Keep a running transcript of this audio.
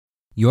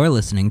You're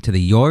listening to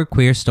the Your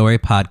Queer Story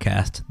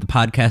podcast, the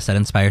podcast that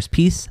inspires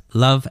peace,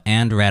 love,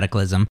 and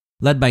radicalism,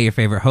 led by your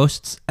favorite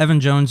hosts, Evan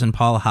Jones and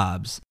Paul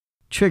Hobbs.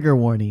 Trigger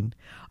warning.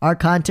 Our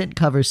content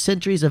covers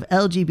centuries of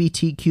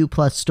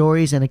LGBTQ+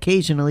 stories, and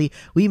occasionally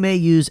we may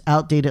use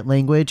outdated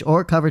language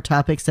or cover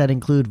topics that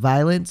include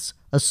violence,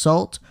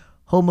 assault,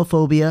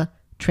 homophobia,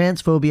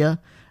 transphobia,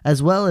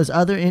 as well as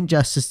other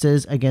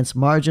injustices against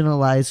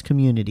marginalized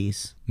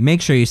communities. Make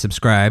sure you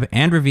subscribe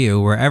and review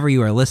wherever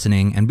you are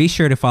listening, and be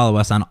sure to follow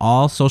us on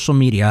all social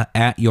media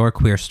at Your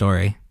Queer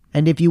Story.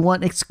 And if you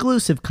want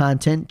exclusive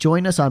content,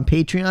 join us on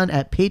Patreon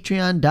at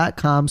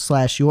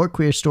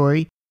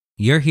patreon.com/yourqueerstory.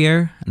 You're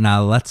here,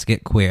 now let's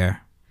get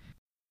queer.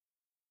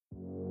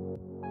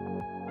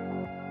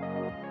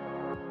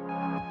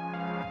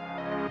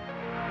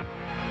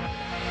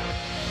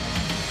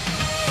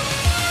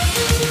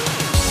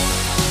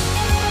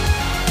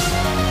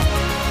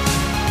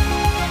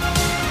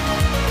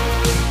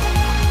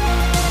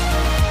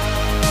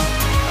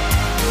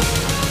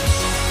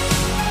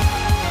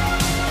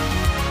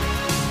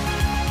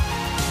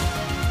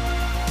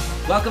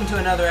 Welcome to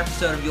another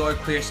episode of Your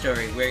Queer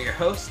Story. We're your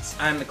hosts.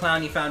 I'm the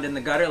clown you found in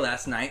the gutter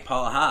last night,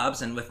 Paul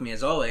Hobbs, and with me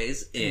as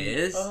always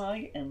is...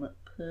 I am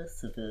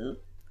Percival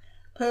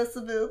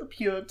the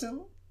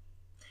Puritan.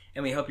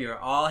 And we hope you're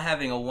all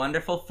having a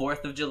wonderful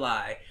 4th of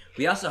July.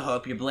 We also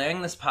hope you're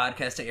blaring this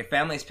podcast at your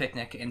family's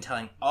picnic and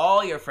telling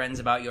all your friends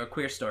about Your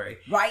Queer Story.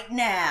 Right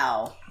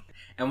now!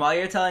 And while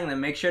you're telling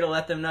them, make sure to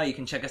let them know you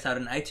can check us out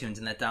on iTunes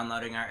and that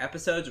downloading our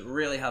episodes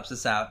really helps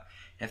us out.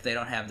 If they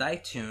don't have the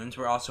iTunes,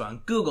 we're also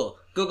on Google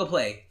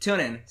Play,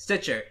 TuneIn,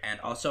 Stitcher,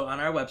 and also on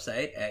our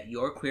website at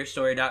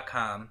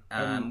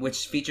yourqueerstory.com,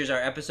 which features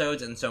our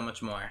episodes and so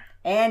much more.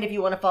 And if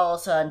you want to follow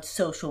us on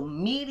social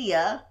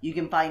media, you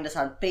can find us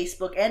on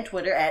Facebook and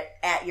Twitter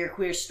at Your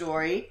Queer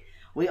Story.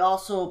 We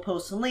also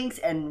post links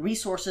and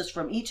resources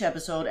from each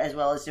episode, as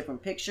well as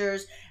different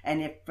pictures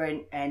and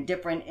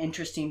different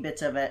interesting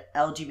bits of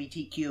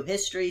LGBTQ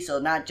history. So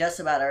not just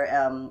about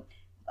our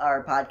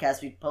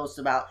podcast, we post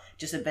about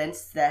just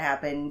events that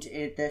happened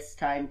at this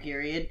time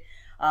period.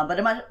 But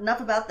enough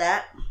about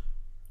that.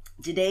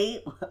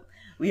 Today,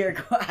 we are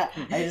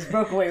I just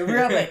broke away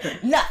real quick.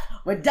 Enough!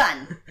 We're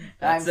done!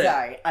 I'm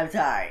sorry.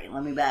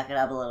 Let me back it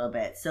up a little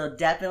bit. So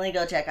definitely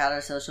go check out our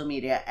social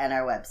media and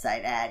our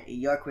website at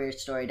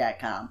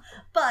yourqueerstory.com.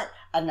 But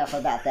enough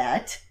about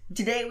that.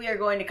 Today we are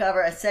going to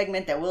cover a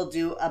segment that we'll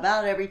do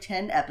about every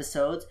 10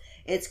 episodes.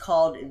 It's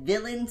called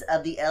Villains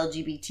of the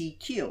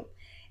LGBTQ.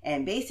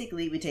 And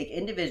basically, we take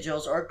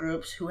individuals or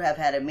groups who have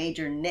had a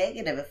major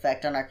negative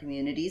effect on our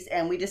communities,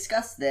 and we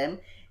discuss them,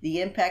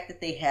 the impact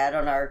that they had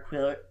on our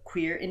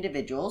queer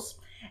individuals,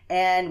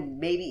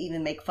 and maybe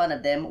even make fun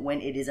of them when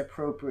it is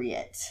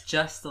appropriate.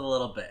 Just a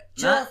little bit.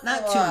 Not too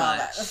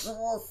much. Just a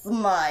little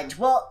smudge.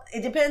 Well,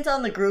 it depends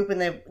on the group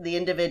and the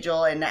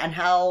individual and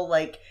how,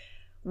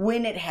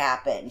 when it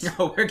happened.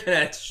 No, we're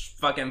gonna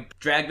fucking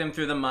drag them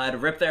through the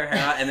mud, rip their hair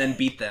out, and then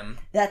beat them.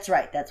 That's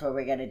right. That's what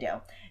we're gonna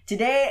do.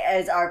 Today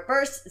is our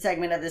first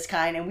segment of this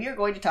kind, and we are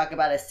going to talk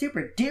about a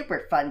super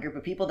duper fun group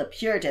of people, the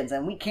Puritans.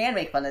 And we can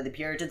make fun of the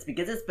Puritans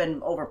because it's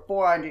been over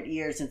 400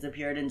 years since the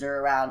Puritans are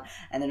around,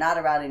 and they're not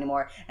around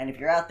anymore. And if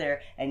you're out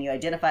there and you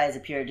identify as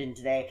a Puritan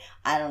today,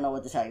 I don't know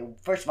what to tell you.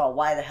 First of all,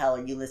 why the hell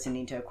are you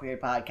listening to a queer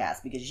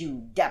podcast? Because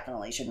you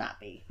definitely should not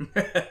be.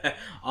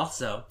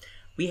 Also,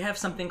 we have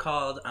something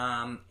called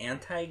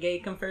anti-gay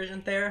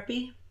conversion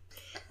therapy.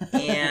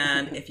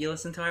 And if you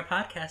listen to our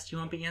podcast, you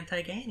won't be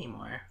anti-gay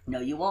anymore.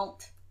 No, you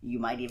won't. You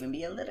might even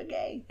be a little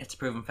gay. It's a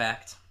proven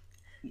fact.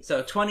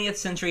 So, 20th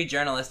century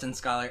journalist and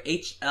scholar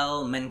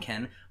H.L.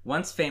 Mencken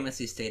once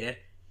famously stated,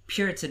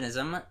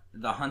 "Puritanism,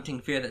 the haunting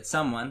fear that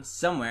someone,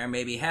 somewhere,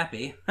 may be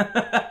happy."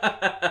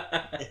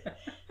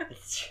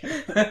 It's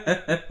true.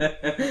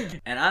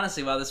 And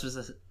honestly, while this was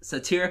a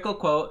satirical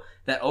quote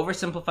that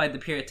oversimplified the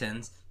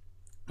Puritans,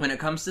 when it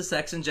comes to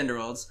sex and gender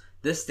roles,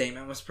 this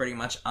statement was pretty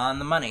much on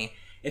the money.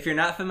 If you're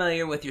not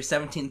familiar with your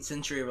 17th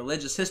century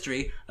religious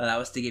history, allow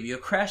us to give you a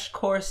crash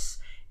course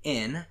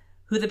in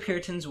who the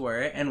Puritans were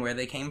and where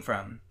they came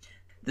from.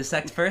 The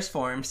sect first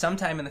formed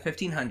sometime in the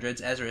 1500s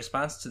as a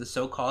response to the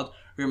so-called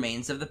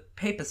remains of the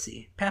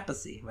papacy,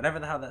 whatever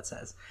the hell that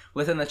says,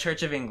 within the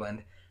Church of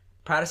England.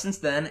 Protestants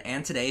then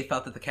and today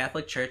felt that the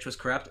Catholic Church was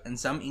corrupt, and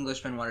some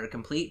Englishmen wanted a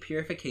complete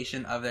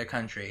purification of their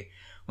country.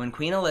 When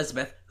Queen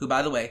Elizabeth, who,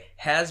 by the way,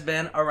 has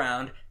been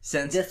around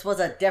since... This was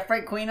a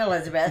different Queen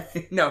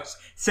Elizabeth. No,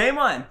 same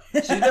one.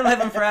 She's been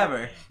living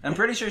forever. I'm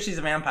pretty sure she's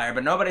a vampire,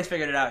 but nobody's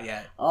figured it out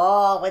yet.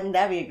 Oh, wouldn't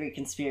that be a great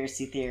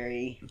conspiracy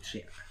theory?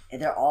 Yeah.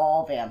 They're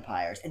all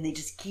vampires, and they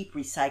just keep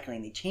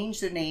recycling. They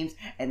change their names,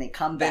 and they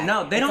come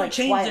back. They don't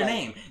change their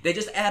name. They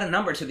just add a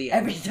number to the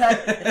end. Every time.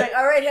 It's like,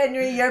 all right,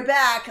 Henry, you're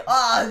back.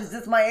 Oh, is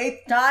this my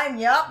 8th time?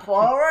 Yup.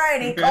 All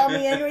righty. Call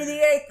me Henry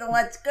the 8th, and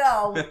let's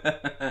go.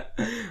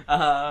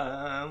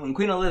 When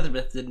Queen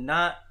Elizabeth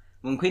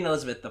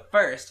the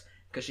First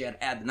because she had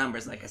to add the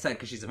numbers, like I said,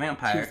 because she's a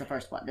vampire. She was the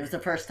first one. It was the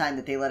first time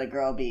that they let a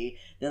girl be.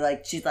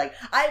 She's like,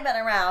 I've been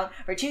around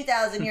for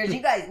 2,000 years.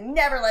 You guys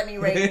never let me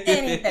rate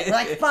anything.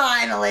 Like,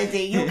 fine, Lizzie,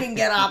 you can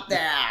get up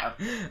there.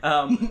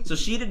 So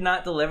she did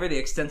not deliver the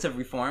extensive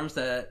reforms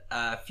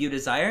that few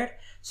desired,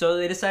 so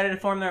they decided to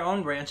form their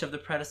own branch of the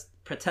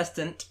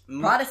Protestant.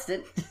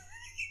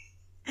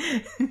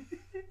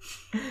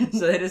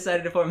 So they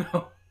decided to form their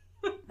own...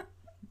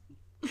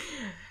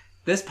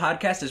 This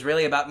podcast is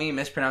really about me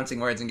mispronouncing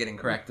words and getting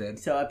corrected.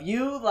 So if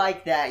you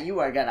like that, you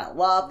are gonna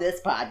love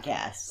this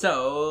podcast.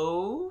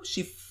 So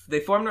they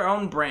formed their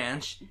own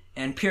branch,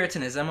 and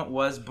Puritanism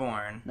was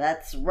born.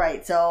 That's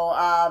right. So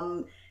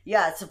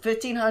so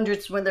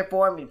 1500s when they're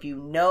formed. If you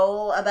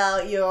know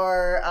about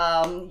your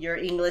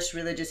English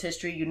religious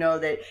history, you know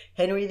that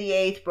Henry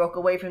VIII broke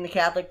away from the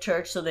Catholic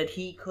Church so that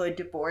he could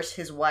divorce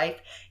his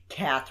wife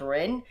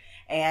Catherine,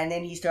 and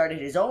then he started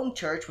his own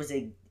church,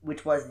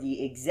 which was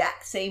the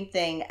exact same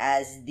thing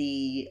as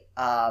the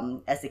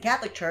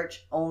Catholic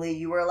Church, only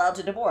you were allowed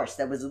to divorce.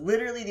 That was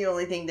literally the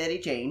only thing that he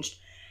changed.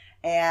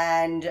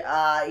 And,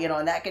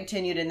 and that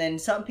continued. And then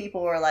some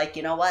people were like,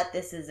 you know what,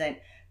 this isn't...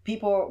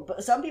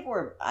 Some people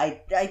were, I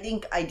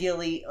think,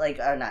 ideally,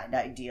 not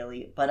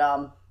ideally,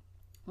 but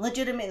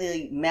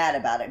legitimately mad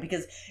about it.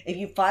 Because if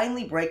you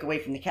finally break away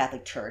from the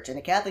Catholic Church, and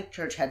the Catholic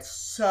Church had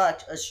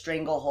such a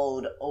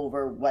stranglehold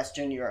over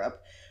Western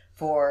Europe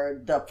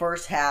for the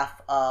first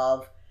half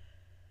of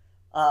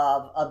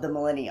the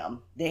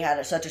millennium. They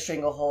had such a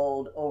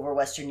stranglehold over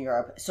Western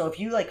Europe. So if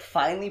you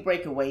finally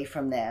break away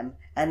from them,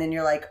 and then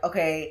you're like,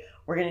 okay,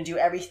 we're going to do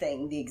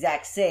everything the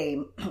exact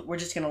same, we're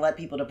just going to let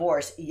people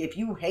divorce. If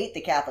you hate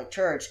the Catholic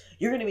Church,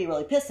 you're going to be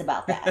really pissed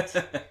about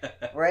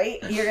that. Right?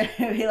 You're going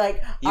to be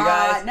like, you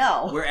guys,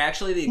 no. We're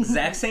actually the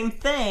exact same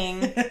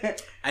thing.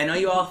 I know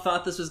you all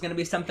thought this was going to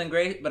be something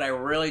great, but I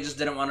really just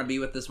didn't want to be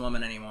with this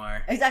woman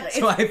anymore. Exactly.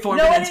 So I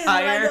formed an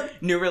entire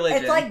new religion.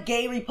 It's like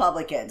gay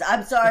Republicans.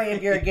 I'm sorry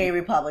if you're a gay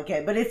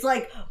Republican, but it's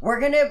like,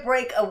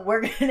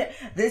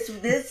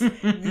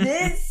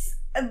 this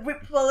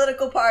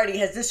political party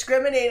has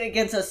discriminated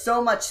against us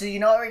so much, so you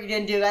know what we're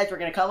going to do, guys? We're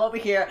going to come over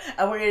here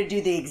and we're going to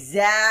do the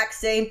exact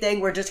same thing.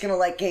 We're just going to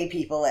let gay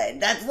people in.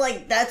 That's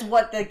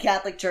what the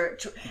Catholic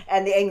Church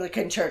and the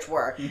Anglican Church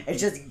were. It's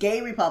just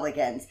gay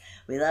Republicans.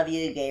 We love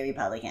you, gay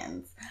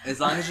Republicans. As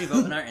long as you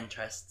vote in our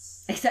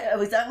interests.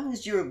 As long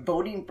as you're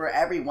voting for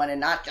everyone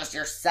and not just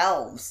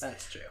yourselves.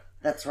 That's true.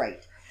 That's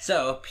right.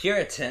 So,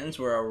 Puritans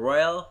were a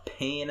royal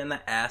pain in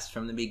the ass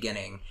from the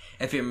beginning.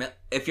 If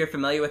you're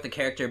familiar with the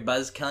character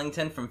Buzz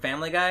Killington from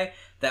Family Guy,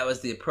 that was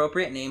the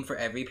appropriate name for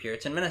every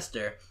Puritan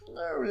minister.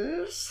 There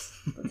is.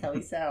 That's how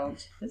he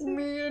sounds.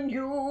 Me and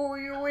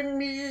you and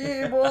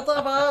me, both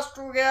of us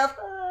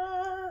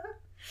together.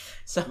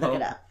 So, look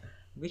it up.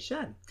 We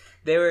should.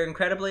 They were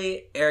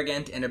incredibly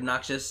arrogant and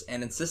obnoxious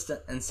and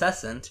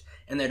incessant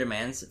in their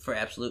demands for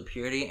absolute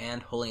purity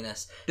and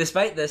holiness.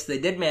 Despite this, they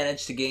did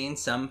manage to gain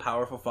some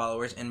powerful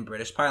followers in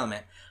British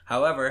Parliament.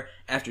 However,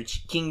 after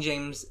King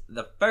James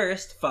I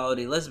followed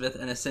Elizabeth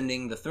in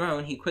ascending the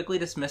throne, he quickly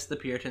dismissed the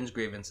Puritans'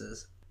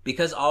 grievances.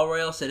 Because all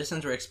royal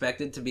citizens were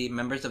expected to be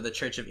members of the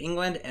Church of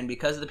England, and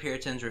because the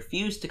Puritans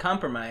refused to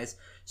compromise,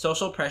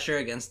 social pressure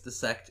against the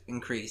sect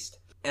increased.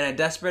 In a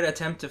desperate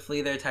attempt to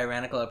flee their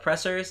tyrannical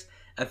oppressors,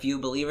 a few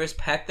believers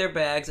packed their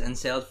bags and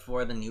sailed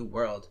for the New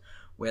World,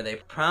 where they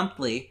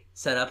promptly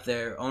set up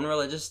their own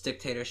religious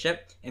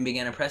dictatorship and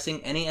began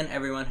oppressing any and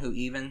everyone who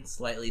even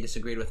slightly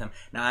disagreed with them.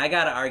 Now, I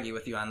gotta argue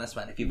with you on this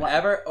one. If you've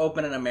ever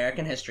opened an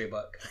American history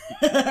book...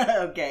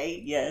 Okay,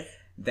 yes.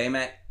 They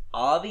met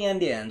all the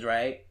Indians,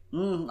 right?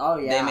 Oh,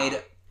 yeah. They made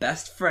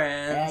best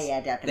friends. Yeah,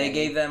 definitely. They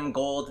gave them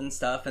gold and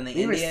stuff, and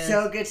we were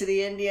so good to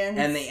the Indians.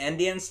 And the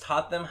Indians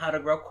taught them how to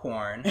grow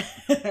corn.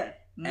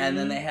 And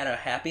then they had a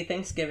happy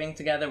Thanksgiving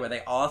together where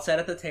they all sat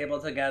at the table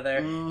together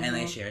and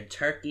they shared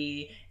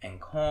turkey and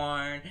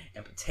corn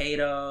and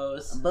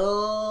potatoes.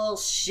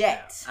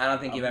 Bullshit. I don't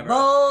think you've ever...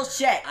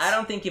 Bullshit. I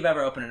don't think you've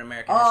ever opened an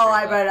American history book.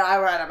 I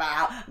read about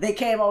how they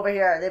came over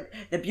here.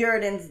 The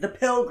Puritans, the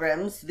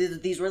Pilgrims,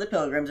 these were the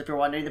Pilgrims, if you're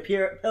wondering.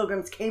 The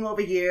Pilgrims came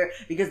over here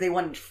because they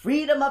wanted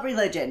freedom of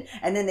religion.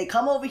 And then they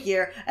come over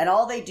here and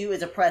all they do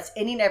is oppress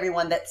any and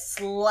everyone that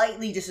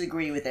slightly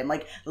disagree with them.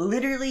 Like,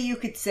 literally you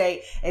could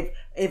say,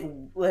 if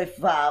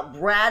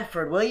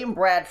William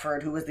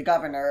Bradford, who was the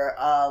governor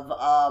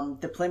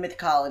of the Plymouth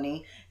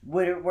colony,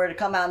 were to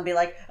come out and be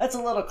like, it's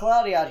a little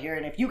cloudy out here,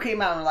 and if you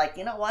came out and were like,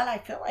 you know what, I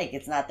feel like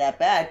it's not that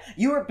bad,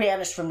 you were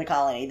banished from the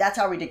colony. That's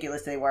how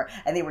ridiculous they were.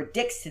 And they were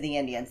dicks to the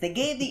Indians. They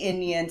gave the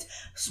Indians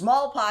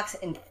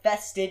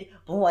smallpox-infested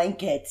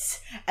blankets,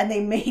 and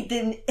they made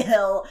them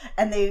ill,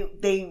 and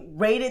they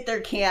raided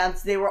their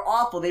camps. They were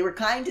awful. They were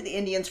kind to the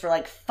Indians for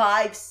like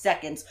 5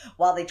 seconds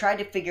while they tried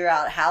to figure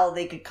out how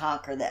they could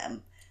conquer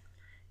them.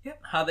 Yep,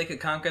 how they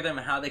could conquer them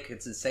and how they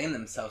could sustain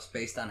themselves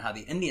based on how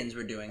the Indians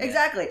were doing it.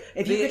 Exactly.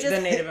 If you could just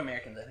the Native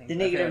Americans, I think. The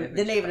Native Americans.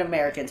 The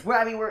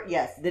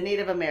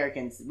Native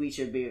Americans. We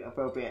should be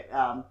appropriate.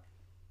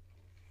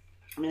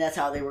 I mean, that's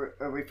how they were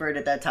referred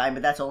at that time,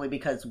 but that's only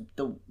because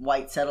the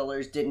white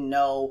settlers didn't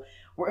know.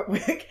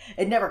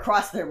 It never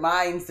crossed their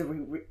minds to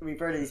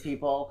refer to these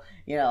people,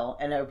 in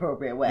an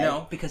appropriate way.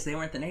 No, because they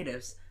weren't the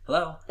natives.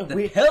 Hello?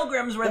 The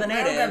Pilgrims were the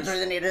natives. Pilgrims were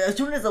the natives. As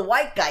soon as the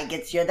white guy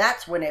gets here,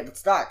 that's when it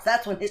starts.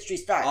 That's when history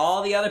starts.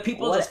 All the other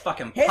people just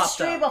fucking popped up.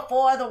 History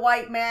before the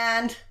white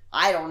man...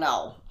 I don't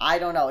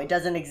know. It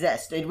doesn't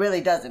exist. It really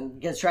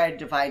doesn't. Because try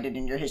to find it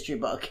in your history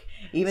book.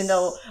 Even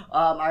though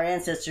our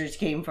ancestors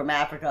came from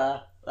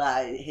Africa,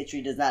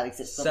 history does not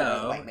exist.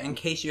 So, in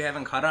case you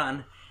haven't caught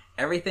on,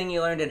 everything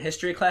you learned in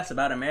history class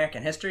about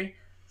American history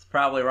is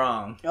probably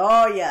wrong.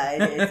 Oh, yeah.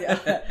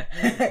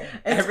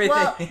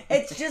 Everything.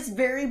 It's just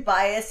very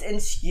biased and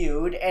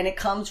skewed, and it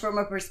comes from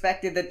a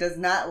perspective that does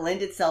not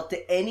lend itself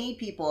to any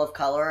people of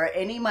color or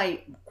any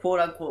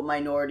quote-unquote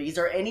minorities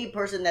or any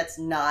person that's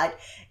not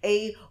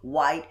a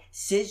white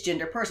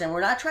cisgender person.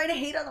 We're not trying to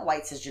hate on the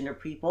white cisgender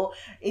people.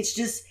 It's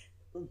just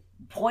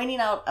pointing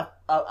out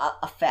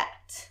a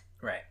fact.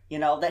 Right.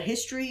 That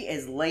history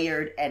is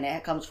layered and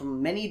it comes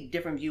from many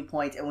different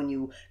viewpoints, and when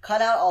you cut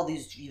out all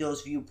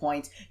those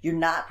viewpoints, you're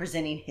not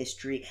presenting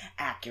history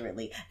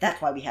accurately.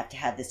 That's why we have to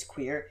have this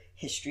queer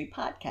history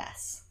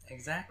podcast.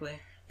 Exactly.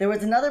 There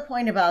was another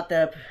point about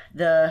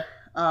the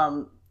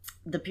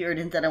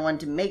Puritans that I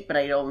wanted to make, but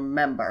I don't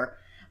remember.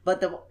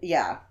 But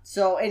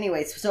So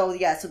anyways,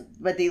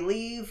 but they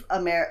leave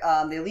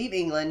they leave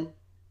England.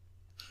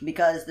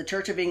 Because the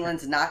Church of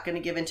England's not going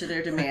to give in to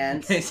their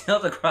demands. They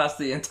sailed across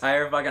the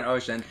entire fucking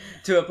ocean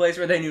to a place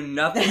where they knew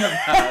nothing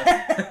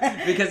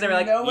about. Because they were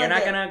like, you're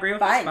not going to agree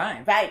with this?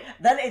 Fine.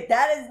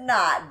 That is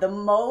not the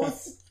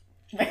most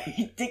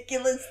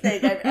ridiculous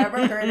thing I've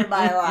ever heard in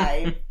my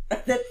life.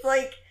 That's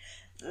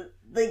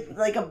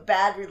like a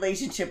bad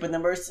relationship when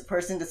the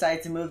person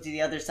decides to move to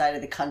the other side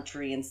of the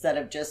country instead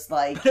of just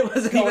But it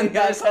wasn't even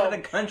the other side of the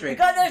country.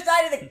 The other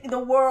side of the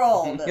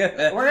world.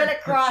 We're going to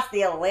cross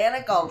the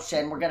Atlantic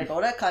Ocean. We're going to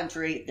go to a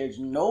country. There's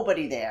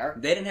nobody there.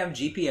 They didn't have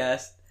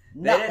GPS.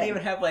 They Nothing. didn't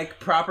even have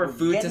proper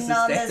food to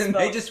sustain them.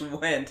 They just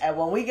went. And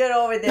when we get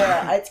over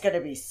there, it's going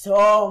to be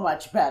so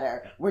much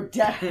better.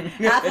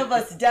 Half of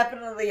us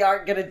definitely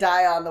aren't going to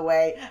die on the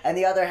way, and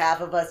the other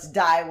half of us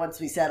die once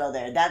we settle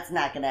there. That's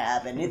not going to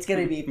happen. It's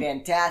going to be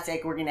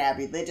fantastic. We're going to have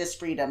religious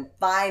freedom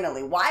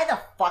finally. Why the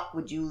fuck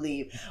would you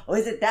leave?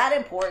 Was it that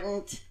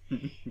important?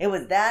 It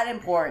was that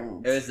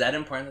important. It was that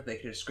important that they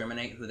could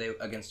discriminate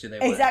against who they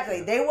wanted.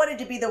 Exactly. They wanted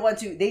to be the ones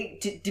to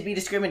be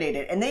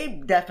discriminated, and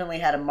they definitely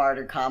had a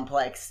martyr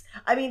complex.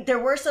 I mean, there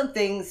were some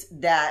things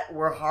that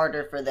were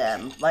harder for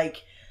them,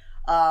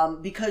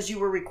 because you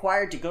were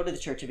required to go to the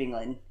Church of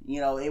England.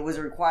 It was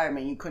a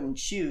requirement. You couldn't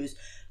choose.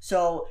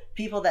 So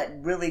people that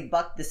really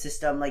bucked the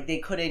system, they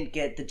couldn't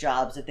get the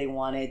jobs that they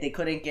wanted. They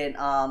couldn't get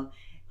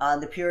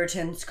the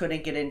Puritans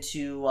couldn't get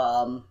into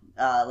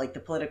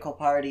the political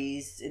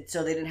parties,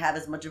 so they didn't have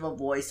as much of a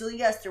voice. So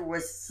yes, there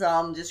was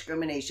some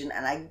discrimination,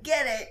 and I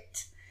get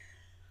it.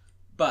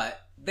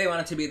 But they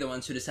wanted to be the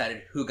ones who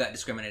decided who got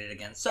discriminated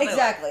against. So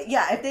exactly.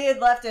 Yeah, if they had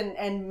left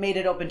and made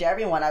it open to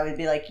everyone, I would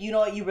be like, you know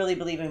what, you really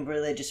believe in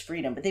religious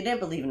freedom. But they didn't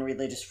believe in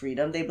religious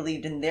freedom. They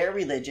believed in their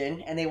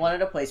religion, and they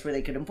wanted a place where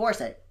they could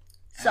enforce it.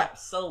 So,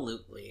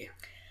 absolutely.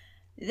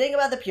 The thing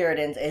about the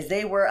Puritans is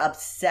they were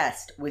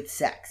obsessed with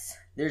sex.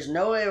 There's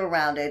no way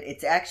around it.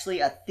 It's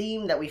actually a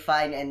theme that we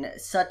find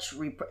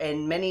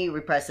in many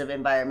repressive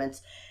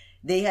environments.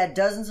 They had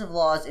dozens of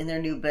laws in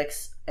their new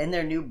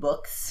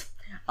books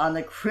on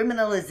the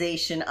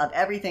criminalization of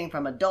everything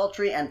from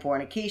adultery and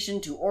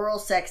fornication to oral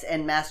sex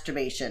and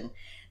masturbation.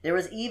 There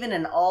was even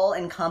an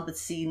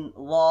all-encompassing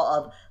law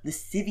of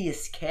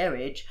lascivious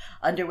carriage,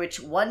 under which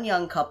one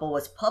young couple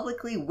was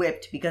publicly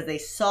whipped because they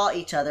saw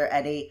each other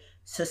at a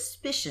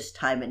suspicious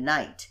time at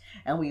night.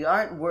 And we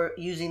aren't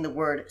using the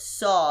word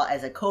saw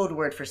as a code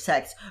word for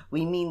sex.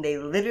 We mean they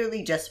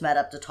literally just met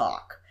up to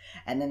talk.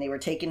 And then they were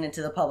taken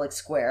into the public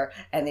square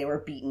and they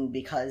were beaten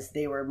because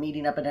they were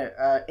meeting up at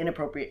an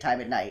inappropriate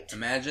time at night.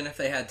 Imagine if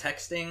they had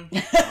texting.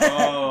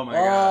 Oh my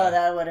god. Oh,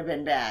 that would have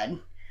been bad.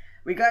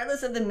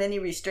 Regardless of the many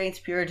restraints,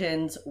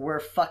 Puritans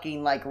were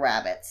fucking like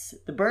rabbits.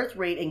 The birth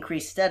rate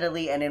increased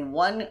steadily, and in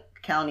one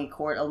county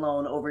court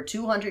alone, over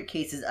 200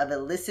 cases of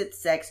illicit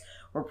sex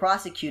were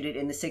prosecuted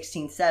in the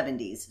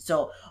 1670s.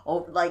 So,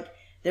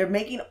 they're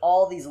making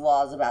all these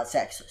laws about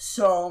sex.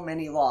 So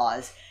many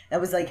laws.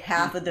 That was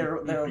half of their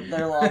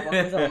law book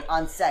was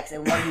on sex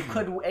and what you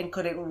could and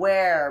couldn't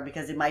wear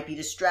because it might be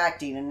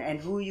distracting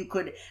and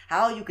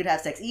how you could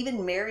have sex.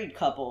 Even married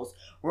couples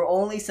were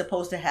only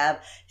supposed to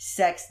have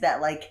sex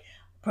that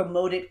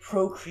promoted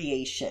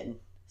procreation.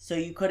 So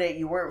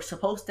you weren't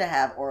supposed to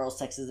have oral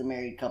sex as a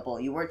married couple.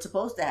 You weren't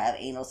supposed to have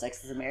anal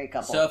sex as a married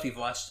couple. So if you've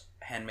watched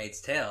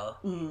Handmaid's Tale,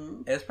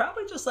 it's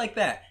probably just like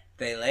that.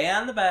 They lay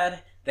on the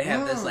bed. They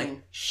have this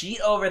sheet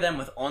over them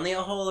with only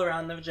a hole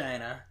around the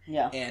vagina.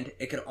 Yeah. And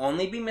it could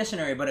only be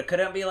missionary, but it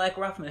couldn't be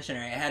rough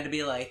missionary. It had to be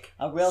a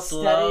real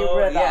slow, steady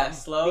rhythm. Yeah,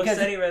 slow,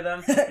 steady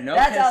rhythm. No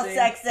that's kissing.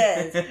 how sex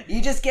is.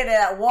 You just get it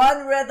at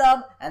one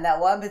rhythm and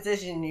that one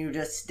position, you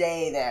just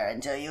stay there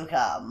until you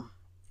come.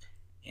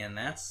 And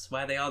that's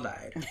why they all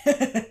died.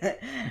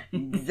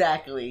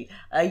 Exactly.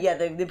 Yeah,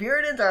 the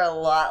Puritans are a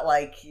lot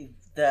like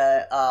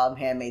the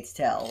Handmaid's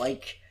Tale.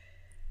 Like,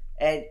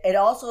 and it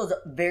also is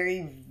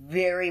very,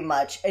 very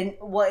much, and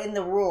well, in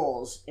the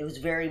rules, it was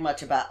very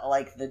much about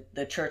like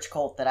the church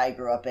cult that I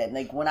grew up in.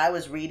 Like when I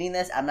was reading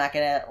this, I'm not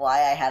gonna lie,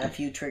 I had a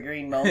few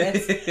triggering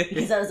moments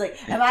because I was like,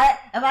 "Am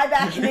I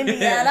back in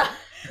Indiana?"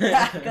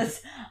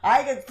 Because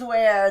I could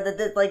swear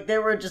that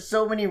there were just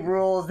so many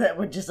rules that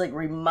would just like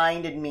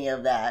reminded me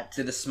of that.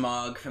 Did the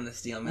smog from the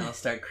steel mill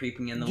start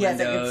creeping in the Yes,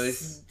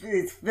 windows?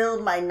 It's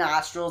filled my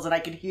nostrils, and I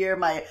could hear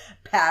my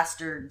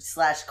pastor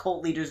 /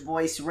 cult leader's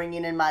voice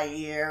ringing in my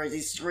ear as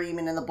he's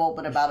screaming in the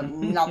pulpit about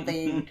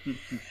nothing.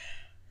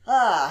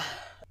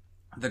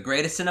 The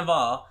greatest sin of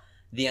all,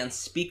 the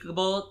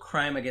unspeakable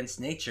crime against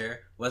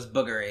nature, was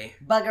buggery.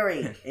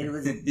 Buggery. It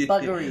was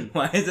buggery.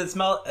 Why is it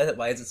smelled?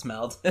 Why is it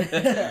smelled?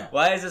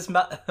 Why is it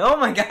smelled? Oh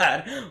my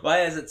god!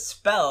 Why is it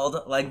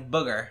spelled like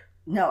booger?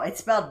 No, it's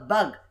spelled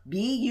bug.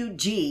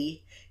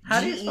 B-U-G.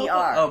 How do you spell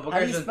G-E-R. bug? Oh, How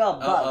do you spell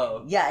bug?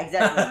 Oh. Yeah,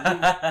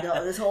 exactly.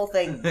 No, this whole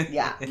thing.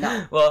 Yeah,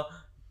 no. Well,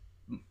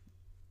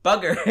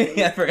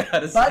 buggery. I forgot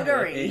to say.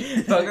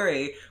 Buggery.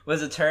 Buggery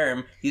was a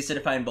term used to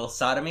define both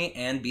sodomy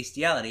and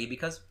bestiality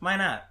because why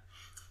not?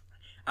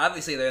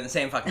 Obviously, they're in the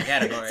same fucking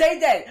category. Same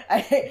thing.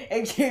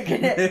 If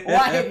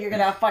you're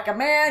gonna fuck a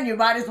man, you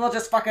might as well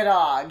just fuck a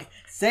dog.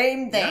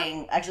 Same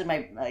thing. Yeah. Actually,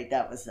 my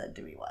dad was said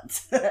to me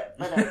once. But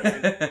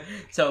okay.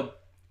 So,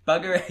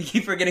 buggery. I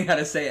keep forgetting how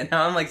to say it.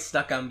 Now I'm like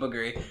stuck on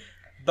buggery.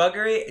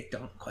 Buggery.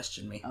 Don't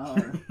question me. Oh.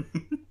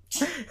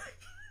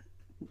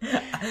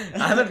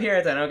 I'm a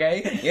Puritan,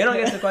 okay? You don't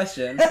get to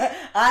question.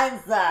 I'm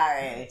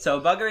sorry.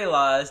 So, buggery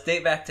laws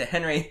date back to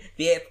Henry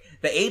VIII.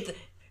 The eighth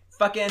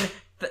fucking.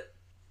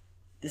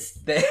 Is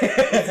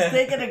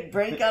they gonna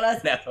break on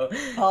us? No.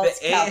 Paul's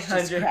the couch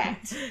just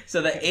cracked.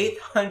 So the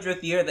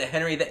 800th year that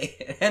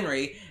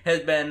Henry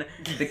has been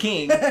the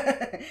king.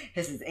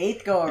 This is his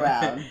 8th go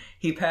around.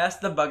 He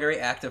passed the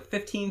Buggery Act of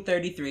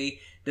 1533,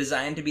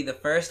 designed to be the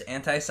first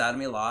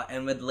anti-sodomy law,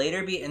 and would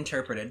later be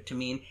interpreted to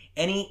mean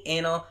any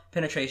anal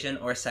penetration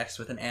or sex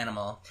with an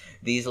animal.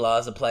 These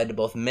laws applied to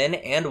both men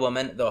and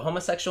women, though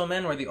homosexual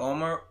men were the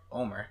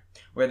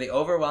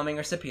overwhelming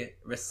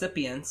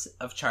recipients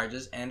of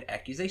charges and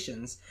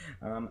accusations.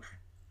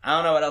 I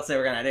don't know what else they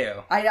were gonna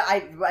do. I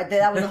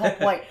that was the whole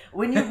point.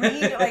 When you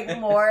read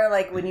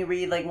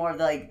more of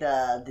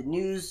the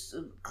news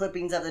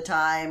clippings of the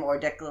time or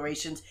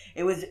declarations,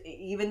 it was,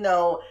 even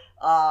though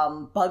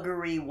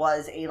buggery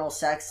was anal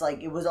sex,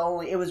 like it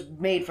was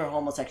made for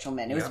homosexual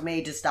men. It was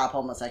made to stop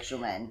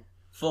homosexual men.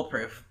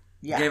 Foolproof.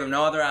 Yeah. Gave them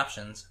no other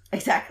options.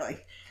 Exactly.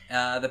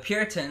 The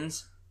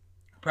Puritans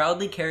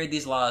proudly carried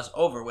these laws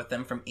over with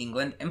them from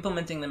England,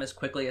 implementing them as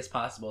quickly as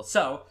possible.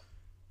 So,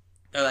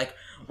 they're like,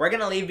 we're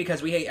going to leave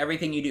because we hate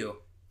everything you do.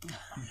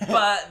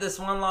 But this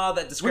one law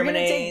that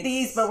discriminates...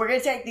 We're going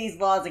to take these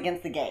laws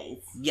against the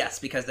gays. Yes,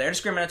 because they're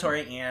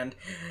discriminatory, and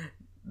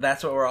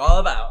that's what we're all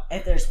about.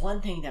 If there's one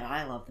thing that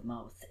I love the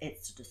most,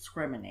 it's to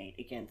discriminate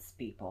against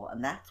people.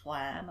 And that's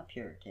why I'm a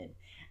Puritan.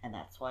 And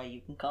that's why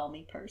you can call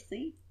me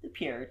Percy the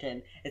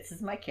Puritan. This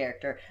is my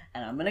character,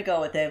 and I'm going to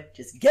go with him.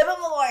 Just give him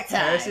more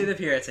time. Percy the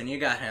Puritan, you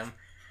got him.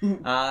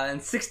 In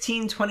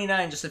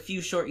 1629, just a few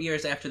short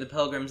years after the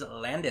Pilgrims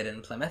landed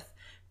in Plymouth,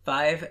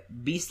 5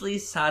 beastly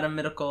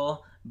sodomitical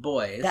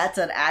boys... That's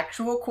an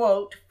actual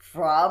quote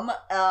from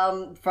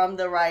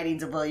the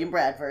writings of William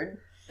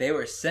Bradford. They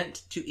were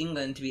sent to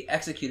England to be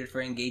executed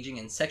for engaging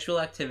in sexual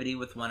activity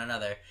with one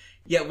another.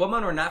 Yet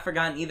women were not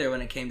forgotten either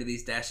when it came to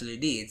these dastardly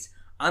deeds.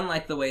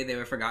 Unlike the way they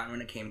were forgotten when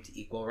it came to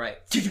equal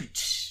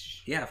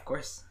rights. Yeah, of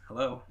course.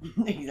 Hello.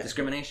 Exactly.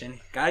 Discrimination.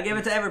 Gotta give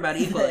it to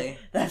everybody equally.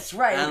 That's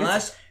right.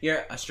 Unless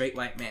you're a straight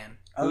white man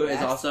who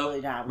is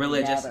also not.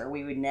 religious.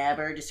 We would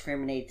never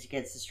discriminate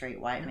against a straight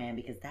white man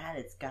because that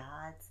is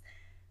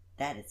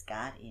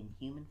God in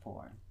human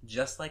form.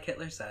 Just like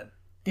Hitler said.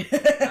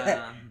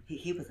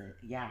 He was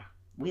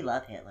we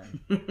love Hitler.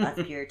 Us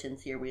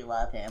Puritans here, we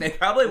love him. They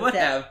probably would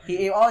have.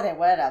 They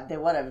would have. They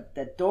would have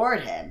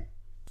adored him.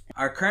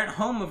 Our current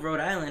home of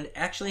Rhode Island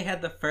actually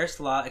had the first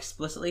law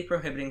explicitly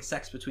prohibiting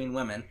sex between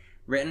women,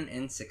 written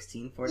in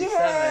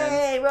 1647.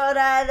 Yay, Rhode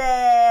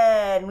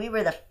Island! We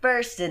were the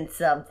first in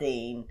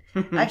something.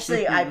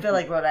 Actually, I feel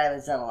like Rhode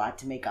Island's done a lot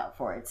to make up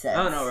for it since.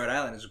 Oh no, Rhode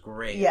Island is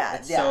great. Yeah,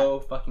 it's so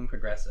fucking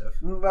progressive.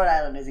 Rhode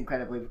Island is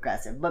incredibly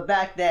progressive. But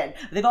back then,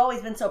 they've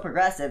always been so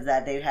progressive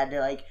that they had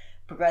to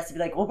progressive be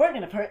like, well, we're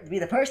going to be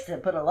the first to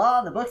put a law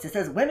in the books that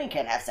says women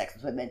can't have sex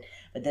with women.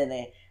 But then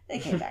they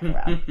came back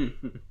around.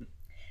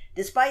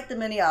 Despite the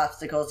many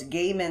obstacles,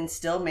 gay men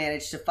still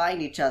managed to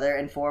find each other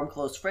and form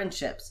close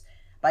friendships.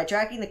 By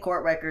tracking the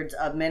court records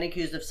of men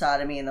accused of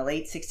sodomy in the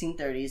late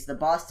 1630s, the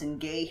Boston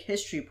Gay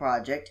History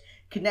Project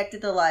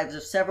connected the lives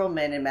of several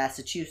men in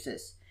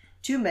Massachusetts.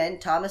 2 men,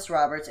 Thomas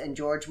Roberts and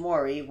George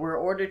Morey, were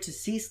ordered to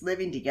cease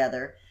living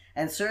together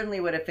and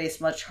certainly would have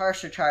faced much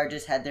harsher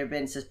charges had there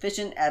been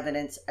sufficient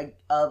evidence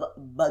of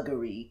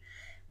buggery.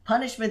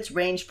 Punishments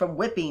ranged from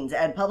whippings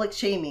and public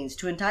shamings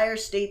to entire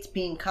states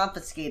being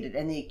confiscated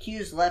and the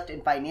accused left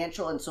in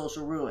financial and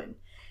social ruin.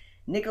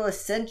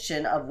 Nicholas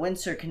Senchen of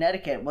Windsor,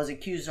 Connecticut, was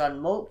accused on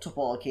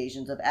multiple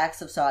occasions of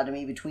acts of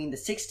sodomy between the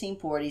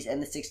 1640s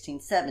and the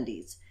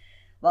 1670s.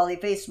 While he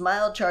faced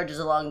mild charges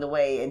along the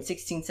way, in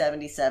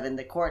 1677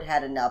 the court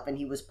had enough and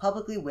he was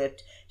publicly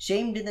whipped,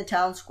 shamed in the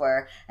town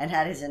square, and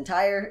had his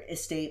entire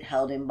estate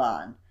held in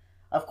bond.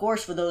 Of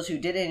course, for those who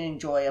didn't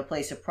enjoy a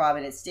place of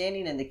prominent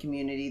standing in the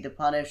community, the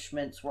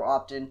punishments were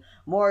often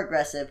more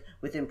aggressive,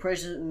 with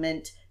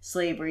imprisonment,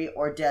 slavery,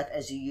 or death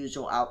as the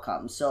usual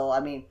outcome. So, I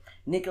mean,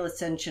 Nicholas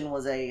Senchen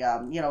was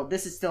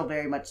this is still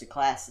very much a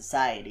class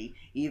society,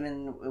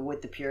 even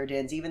with the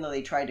Puritans. Even though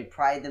they tried to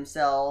pride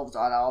themselves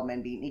on all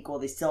men being equal,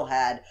 they still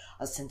had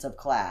a sense of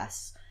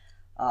class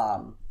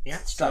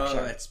structure.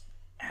 So it's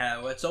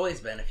how it's always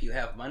been. If you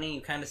have money,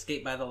 you kind of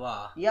skate by the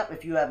law. Yep,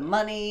 if you have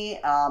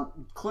money,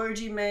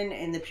 clergymen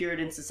in the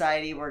Puritan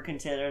society were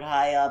considered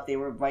high up. They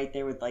were right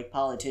there with like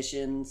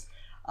politicians,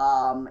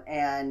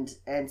 and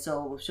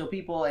so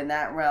people in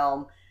that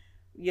realm,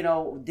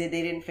 they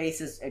didn't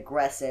face as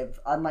aggressive.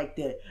 Unlike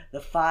the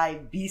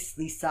 5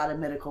 beastly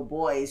sodomitical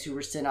boys who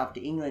were sent off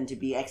to England to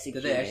be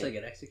executed. Did they actually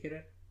get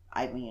executed?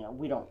 I mean,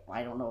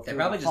 I don't know if they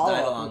probably just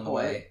died along the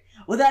way.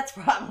 Well, that's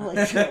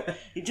probably true.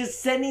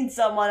 Just sending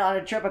someone on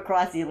a trip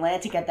across the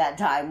Atlantic at that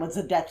time was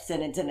a death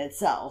sentence in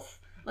itself.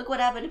 Look what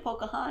happened to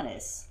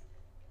Pocahontas.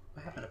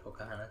 What happened to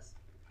Pocahontas?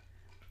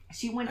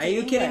 She went to Are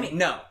you England. kidding me?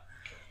 No.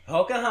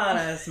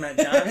 Pocahontas met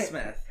John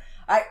Smith.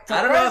 I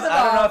don't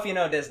know if you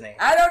know Disney.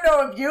 I don't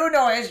know if you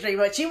know history,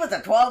 but she was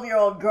a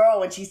 12-year-old girl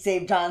when she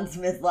saved John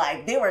Smith's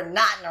life. They were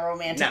not in a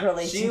romantic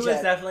relationship. She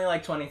was definitely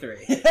like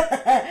 23.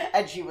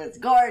 And she was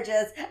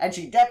gorgeous, and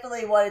she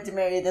definitely wanted to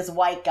marry this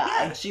white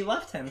guy. Yeah, she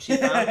left him. She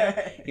found him.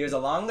 He was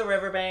along the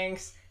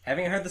riverbanks.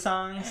 Haven't you heard the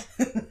songs?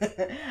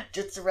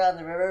 Just around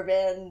the river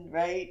bend,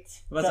 right?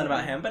 It wasn't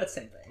about him, but it's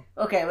the same thing.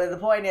 Okay, well, the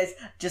point is,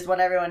 just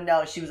want everyone to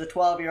know, she was a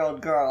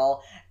 12-year-old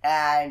girl,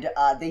 and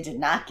they did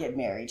not get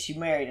married. She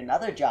married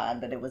another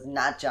John, but it was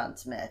not John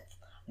Smith.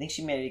 I think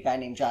she married a guy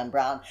named John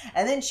Brown.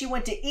 And then she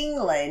went to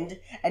England,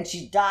 and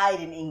she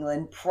died in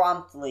England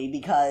promptly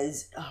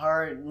because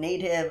her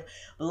native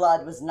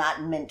blood was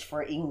not meant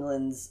for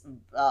England's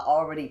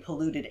already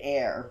polluted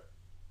air.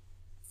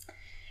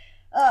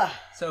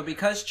 So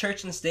because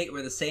church and state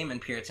were the same in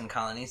Puritan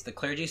colonies, the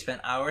clergy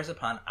spent hours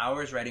upon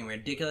hours writing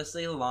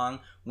ridiculously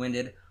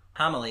long-winded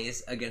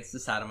homilies against the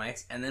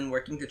sodomites and then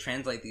working to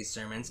translate these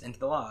sermons into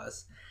the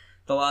laws.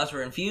 The laws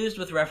were infused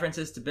with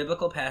references to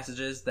biblical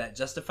passages that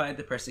justified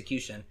the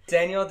persecution.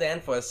 Daniel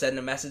Danforth said in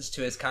a message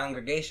to his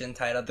congregation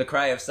titled The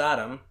Cry of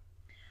Sodom,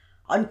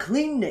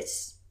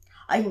 "Uncleanness.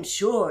 I am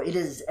sure it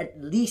is at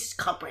least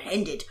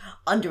comprehended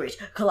under it,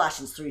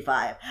 Colossians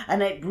 3:5,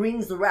 and it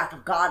brings the wrath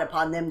of God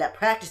upon them that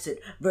practice it,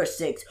 verse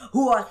 6,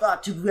 who are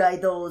thought to be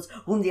those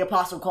whom the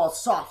apostle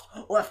calls soft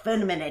or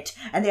effeminate,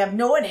 and they have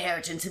no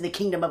inheritance in the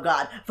kingdom of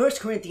God, 1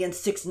 Corinthians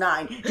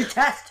 6:9,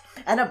 detest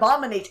and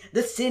abominate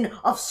the sin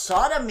of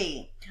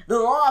sodomy. The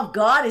law of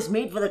God is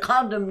made for the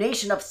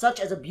condemnation of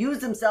such as abuse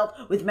themselves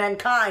with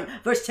mankind.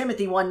 1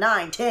 Timothy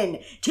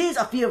 1:9-10. 'Tis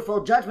a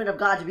fearful judgment of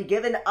God to be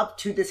given up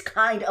to this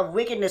kind of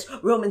wickedness.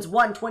 Romans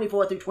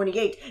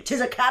 1:24-28.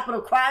 'Tis a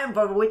capital crime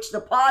for which the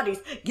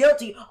parties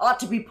guilty ought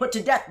to be put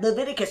to death.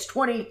 Leviticus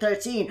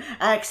 20:13.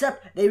 And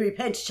except they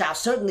repent shall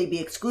certainly be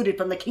excluded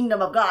from the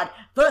kingdom of God.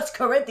 1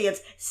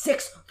 Corinthians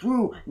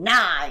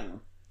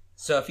 6-9.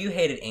 So if you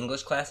hated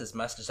English class as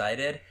much as I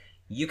did,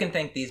 you can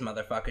thank these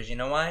motherfuckers. You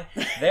know why?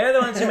 They're the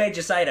ones who made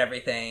you cite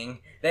everything.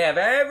 They have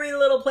every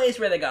little place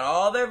where they got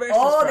all their verses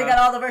from. They got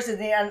all the verses.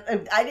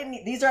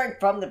 These aren't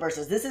from the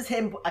verses. This is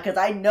him, because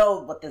I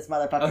know what this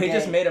motherfucker did. Oh, he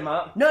just made them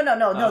up?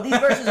 No. These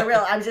verses are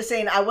real. I'm just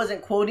saying I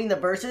wasn't quoting the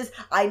verses.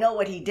 I know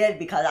what he did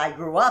because I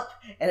grew up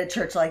in a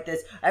church like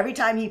this. Every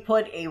time he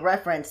put a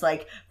reference,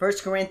 like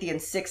 1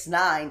 Corinthians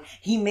 6:9,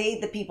 he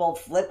made the people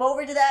flip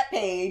over to that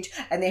page,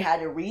 and they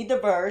had to read the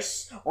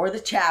verse or the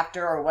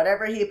chapter or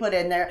whatever he put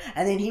in there,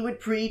 and then he would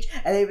preach,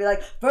 and they'd be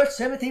like, 1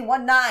 Timothy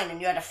 1:9,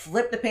 and you had to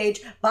flip the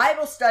page.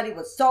 Bible study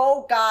was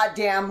so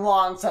goddamn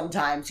long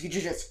sometimes. You're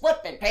just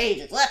flipping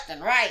pages left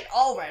and right,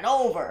 over and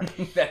over.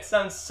 That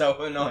sounds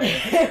so annoying.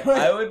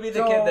 I would be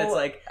the kid that's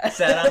like,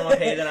 sat on one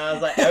page, and I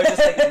would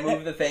just like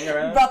move the thing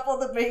around. Ruffle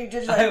the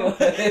pages,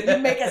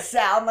 like, make a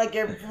sound like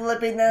you're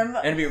flipping them.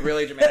 And be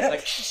really dramatic,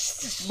 like...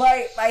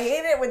 Right, I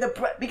hate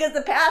it because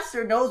the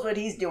pastor knows what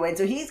he's doing,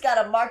 so he's got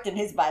it marked in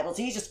his Bible,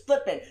 so he's just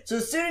flipping. So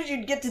as soon as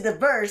you'd get to the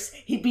verse,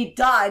 he'd be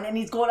done, and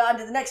he's going on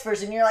to the next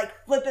verse, and you're like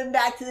flipping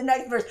back to the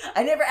next verse.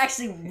 I never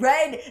actually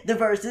read the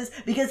verses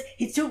because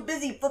he's too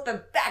busy flipping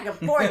back and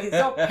forth. He's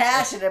so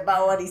passionate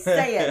about what he's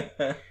saying.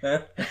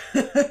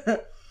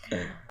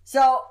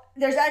 So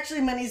there's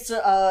actually many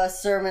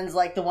sermons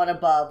like the one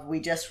above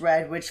we just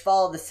read, which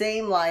follow the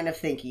same line of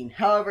thinking.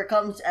 However, it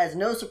comes as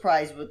no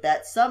surprise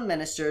that some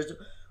ministers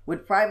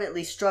would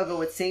privately struggle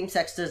with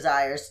same-sex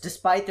desires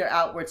despite their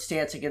outward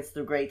stance against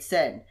the great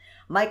sin.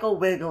 Michael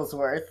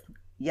Wigglesworth,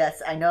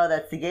 yes, I know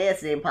that's the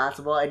gayest name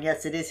possible, and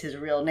yes, it is his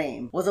real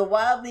name, was a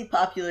wildly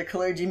popular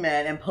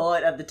clergyman and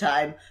poet of the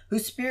time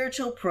whose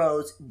spiritual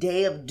prose,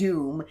 Day of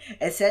Doom,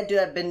 is said to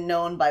have been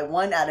known by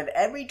 1 out of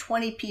every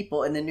 20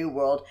 people in the New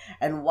World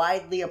and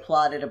widely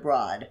applauded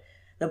abroad.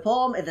 The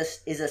poem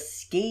is a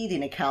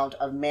scathing account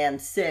of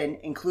man's sin,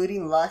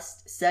 including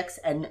lust, sex,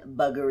 and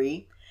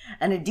buggery,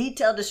 and a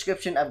detailed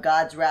description of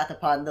God's wrath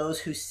upon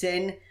those who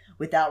sin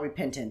without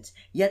repentance.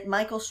 Yet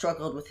Michael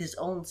struggled with his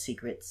own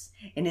secrets.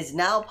 In his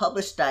now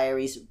published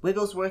diaries,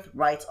 Wigglesworth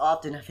writes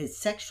often of his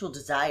sexual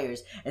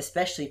desires,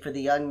 especially for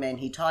the young men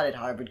he taught at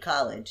Harvard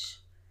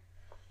College.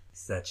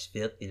 Such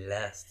filthy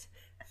lust,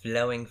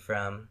 flowing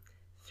from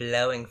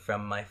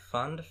my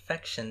fond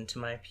affection to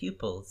my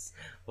pupils,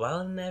 while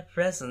in their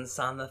presence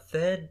on the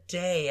 3rd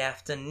day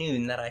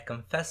afternoon that I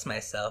confess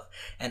myself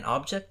an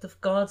object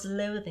of God's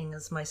loathing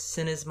as my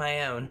sin is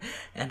my own,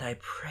 and I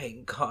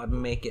pray God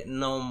make it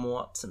no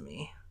more to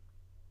me.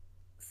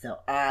 So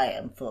I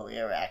am fully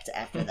erect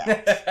after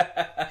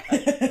that.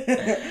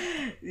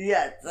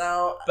 Yeah,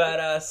 so...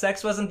 But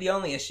sex wasn't the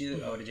only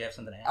issue. Oh, did you have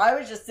something to add? I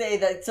would just say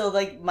that, so,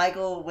 like,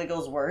 Michael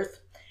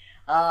Wigglesworth,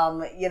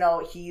 you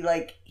know, he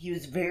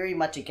was very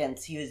much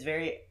against, he was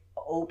very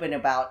open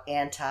about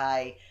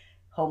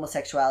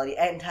anti-homosexuality,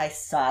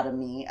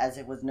 anti-sodomy, as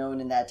it was known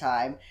in that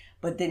time,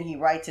 but then he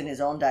writes in his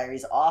own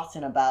diaries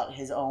often about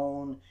his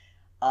own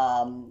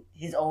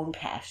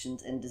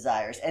passions and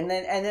desires, and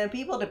then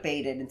people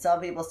debated, and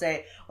some people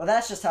say, well,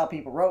 that's just how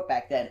people wrote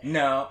back then.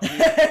 No, he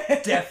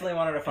definitely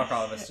wanted to fuck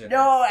all of us students.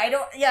 No, I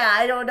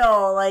don't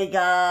know, like,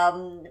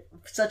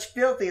 such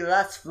filthy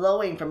lust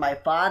flowing from my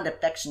fond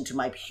affection to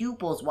my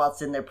pupils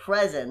whilst in their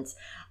presence.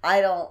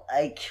 I don't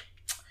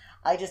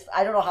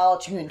know how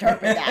else you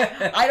interpret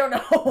that. I don't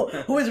know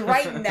who was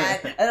writing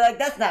that, and like,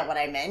 that's not what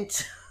I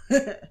meant.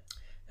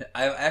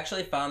 I've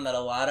actually found that a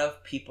lot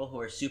of people who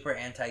are super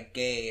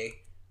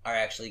anti-gay are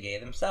actually gay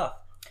themselves.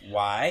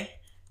 Why?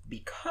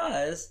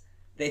 Because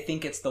they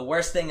think it's the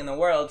worst thing in the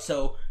world,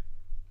 so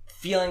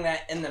feeling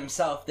that in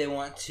themselves, they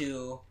want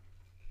to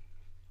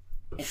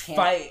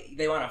fight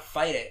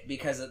it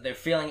because they're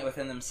feeling it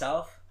within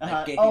themselves.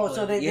 Like gay people,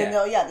 so then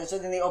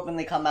they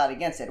openly come out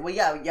against it. Well,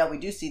 yeah, we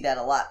do see that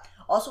a lot.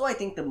 Also, I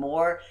think the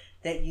more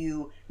that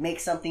you make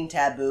something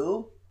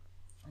taboo,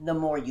 the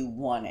more you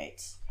want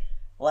it.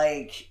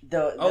 Like,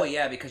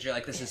 because you're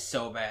like, this is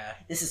so bad.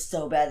 This is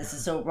so bad, this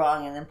is so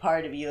wrong, and then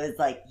part of you is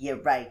like, you're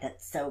right,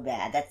 that's so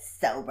bad, that's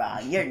so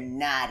wrong, you're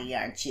naughty,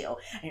 aren't you?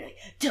 And you're like,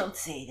 don't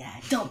say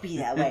that, don't be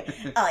that way.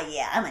 Oh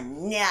yeah, I'm a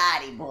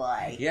naughty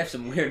boy. You have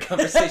some weird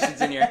conversations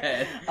in your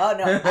head. Oh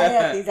no, I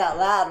have these out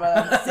loud when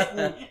I'm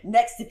sitting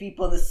next to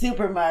people in the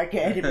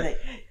supermarket, and be like,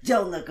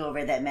 don't look over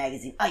at that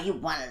magazine. Oh, you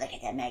want to look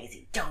at that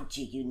magazine, don't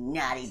you, you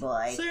naughty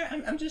boy?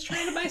 Sir, I'm just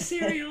trying to buy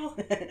cereal.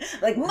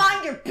 Like,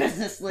 mind your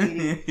business,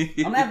 lady.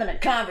 I'm having a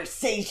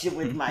conversation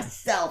with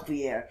myself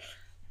here.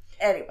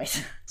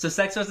 Anyways. So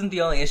sex wasn't the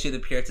only issue the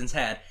Puritans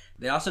had.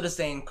 They also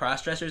disdained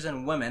cross-dressers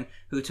and women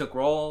who took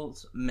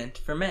roles meant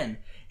for men.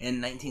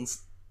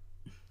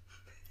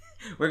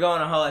 We're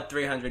going a whole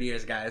 300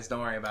 years, guys. Don't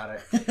worry about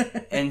it.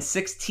 In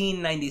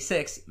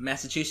 1696,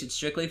 Massachusetts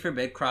strictly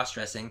forbid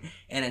cross-dressing,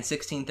 and in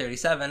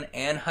 1637,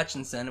 Anne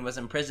Hutchinson was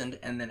imprisoned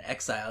and then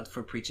exiled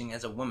for preaching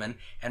as a woman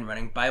and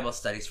running Bible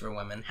studies for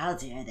women. How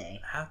dare they?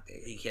 Are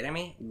you kidding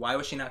me? Why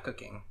was she not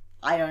cooking?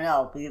 I don't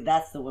know, but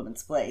that's the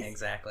woman's place.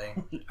 Exactly.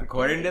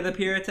 According to the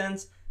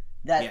Puritans...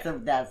 That's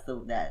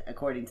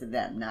according to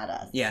them, not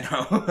us. Yeah,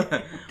 no.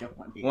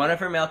 One of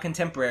her male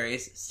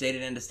contemporaries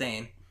stated in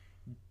disdain,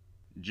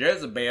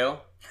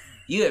 Jezebel,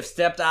 you have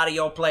stepped out of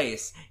your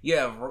place. You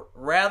have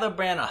rather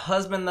been a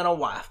husband than a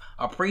wife,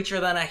 a preacher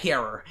than a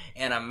hearer,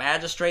 and a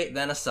magistrate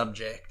than a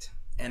subject.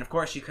 And of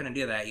course you couldn't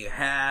do that. You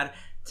had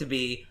to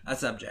be a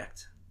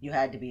subject. You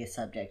had to be a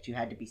subject. You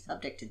had to be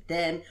subject to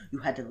them. You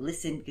had to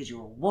listen because you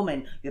were a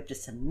woman. You have to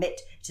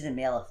submit to the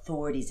male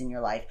authorities in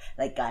your life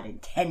like God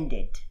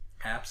intended.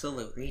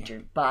 Absolutely. Read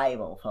your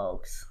Bible,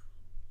 folks.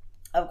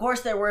 Of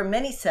course, there were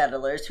many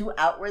settlers who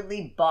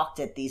outwardly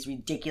balked at these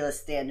ridiculous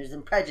standards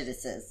and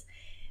prejudices.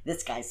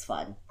 This guy's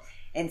fun.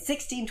 In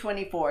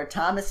 1624,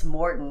 Thomas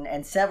Morton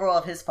and several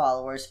of his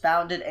followers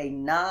founded a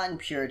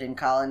non-Puritan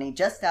colony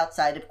just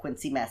outside of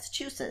Quincy,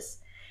 Massachusetts.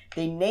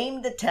 They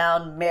named the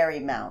town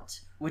Merrymount,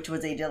 which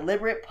was a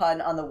deliberate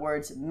pun on the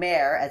words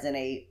mare, as in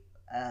a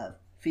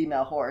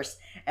female horse,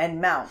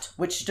 and mount,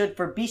 which stood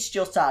for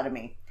bestial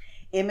sodomy.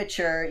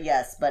 Immature,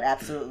 yes, but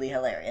absolutely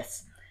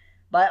hilarious.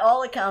 By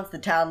all accounts, the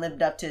town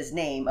lived up to his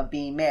name of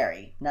being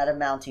merry, not of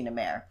mounting a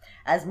mare,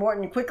 as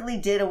Morton quickly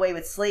did away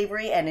with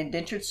slavery and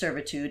indentured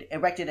servitude,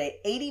 erected a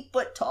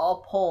 80-foot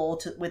tall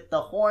pole with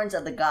the horns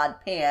of the god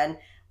Pan,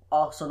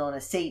 also known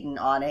as Satan,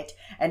 on it,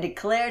 and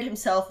declared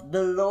himself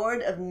the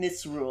Lord of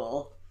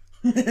Misrule.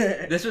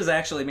 This was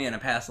actually me in a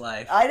past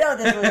life. I know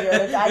this was you.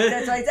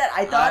 That's what I said.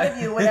 I thought of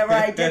you whenever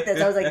I did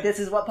this. I was like, this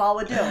is what Paul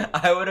would do.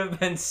 I would have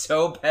been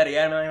so petty.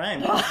 I'd be like,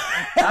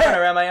 I'm gonna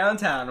run my own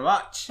town.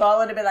 Watch. Paul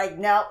would have been like,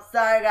 nope,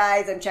 sorry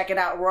guys, I'm checking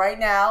out right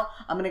now.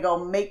 I'm gonna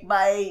go make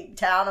my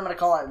town. I'm gonna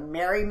call it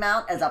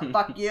Marymount as a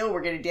fuck you.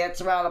 We're gonna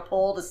dance around a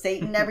pole to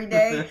Satan every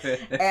day,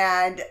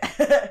 and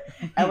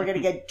and we're gonna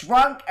get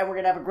drunk and we're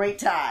gonna have a great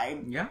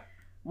time. Yeah.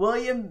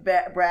 William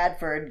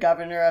Bradford,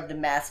 governor of the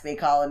Mass Bay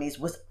colonies,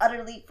 was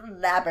utterly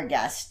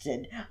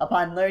flabbergasted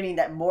upon learning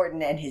that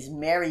Morton and his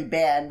merry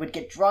band would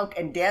get drunk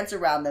and dance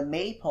around the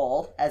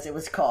maypole, as it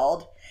was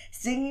called,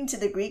 singing to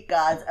the Greek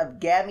gods of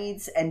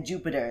Gamedes and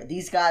Jupiter.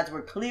 These gods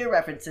were clear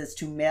references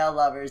to male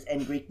lovers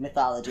in Greek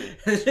mythology.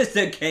 It's just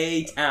a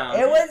gay town.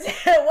 It was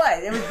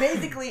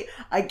basically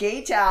a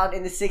gay town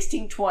in the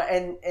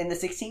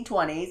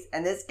 1620s,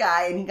 and this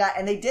guy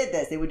and they did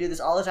this. They would do this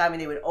all the time, and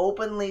they would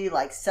openly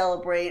like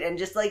celebrate and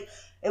just like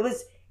it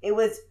was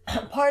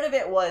part of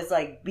it was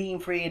like being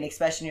free and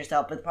expressing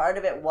yourself, but part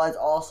of it was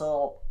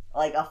also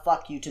like a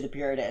fuck you to the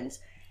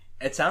Puritans.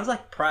 It sounds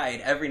like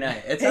Pride every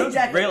night. It sounds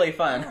really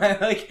fun.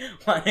 I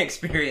want to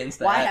experience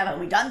that. Why haven't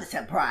we done this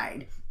at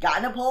Pride?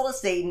 Gotten a pole to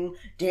Satan,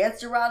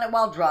 danced around it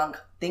while drunk.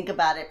 Think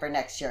about it for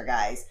next year,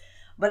 guys.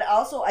 But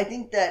also, I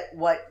think that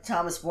what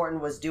Thomas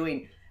Morton was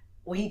doing,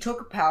 he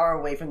took power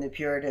away from the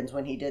Puritans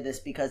when he did this,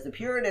 because the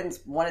Puritans,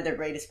 one of their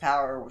greatest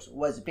powers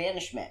was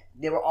banishment.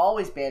 They were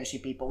always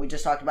banishing people. We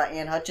just talked about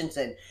Anne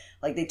Hutchinson.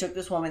 Like, they took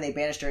this woman, they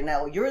banished her.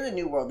 Now, you're in the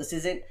New World.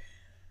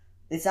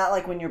 It's not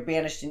like when you're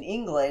banished in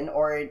England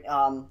or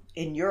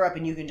in Europe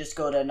and you can just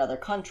go to another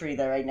country.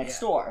 They're right next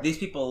door. These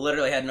people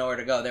literally had nowhere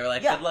to go. They were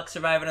like, good luck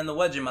surviving in the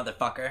woods, you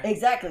motherfucker.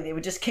 Exactly. They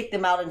would just kick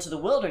them out into the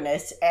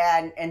wilderness,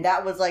 and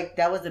that was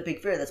the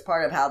big fear. That's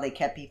part of how they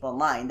kept people in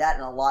line. That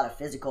and a lot of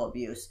physical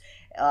abuse.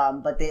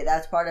 But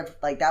that's part of,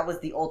 like, that was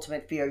the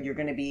ultimate fear. You're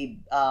going to be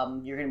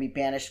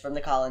banished from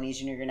the colonies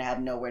and you're going to have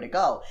nowhere to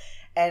go.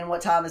 And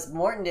what Thomas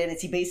Morton did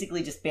is he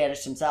basically just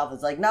banished himself.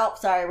 It's like, nope,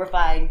 sorry, we're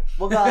fine.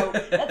 We'll go.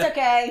 That's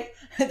okay.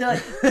 They're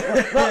like,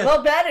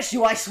 we'll banish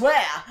you, I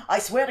swear. I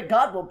swear to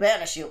God we'll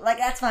banish you. Like,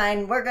 that's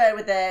fine. We're good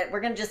with it.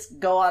 We're going to just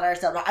go on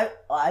ourselves.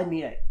 I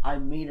mean it. I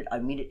mean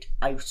it.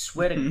 I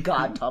swear to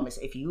God, Thomas,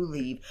 if you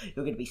leave,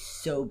 you're going to be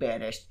so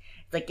banished.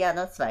 It's like, yeah,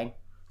 that's fine.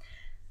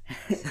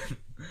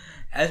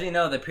 As we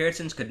know, the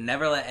Puritans could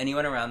never let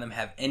anyone around them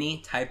have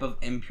any type of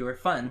impure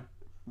fun.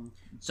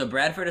 So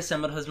Bradford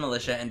assembled his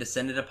militia and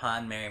descended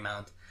upon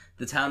Marymount.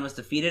 The town was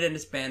defeated and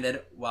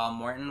disbanded, while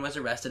Morton was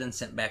arrested and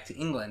sent back to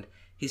England.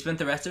 He spent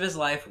the rest of his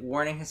life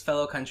warning his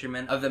fellow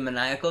countrymen of the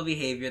maniacal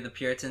behavior the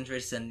Puritans were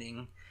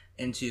descending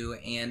into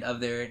and of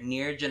their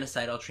near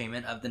genocidal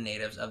treatment of the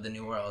natives of the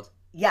New World.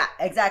 Yeah,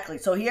 exactly.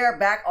 So here,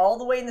 back all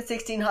the way in the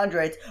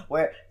 1600s,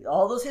 where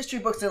all those history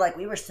books are like,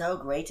 we were so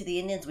great to the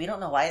Indians, we don't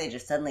know why they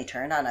just suddenly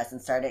turned on us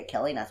and started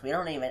killing us.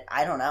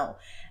 I don't know.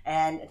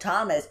 And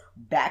Thomas,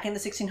 back in the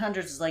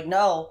 1600s, is like,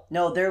 no,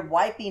 they're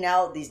wiping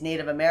out these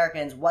Native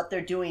Americans. What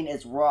they're doing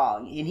is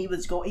wrong. And he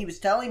was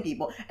telling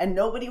people, and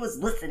nobody was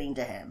listening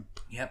to him.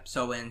 Yep,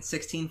 so in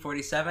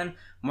 1647,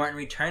 Morton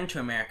returned to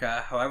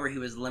America. However, he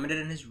was limited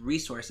in his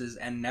resources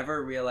and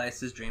never realized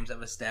his dreams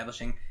of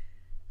establishing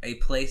a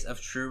place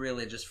of true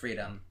religious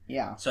freedom.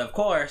 Yeah. So, of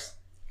course,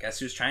 guess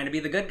who's trying to be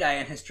the good guy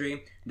in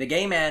history? The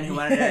gay man who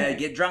wanted to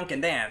get drunk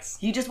and dance.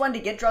 He just wanted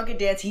to get drunk and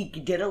dance. He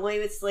did away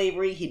with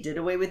slavery. He did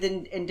away with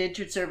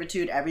indentured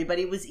servitude.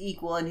 Everybody was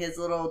equal in his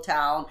little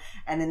town.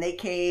 And then they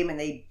came and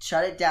they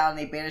shut it down.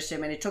 They banished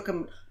him. And it took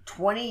him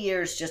 20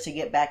 years just to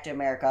get back to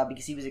America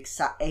because he was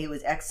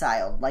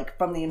exiled, like,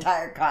 from the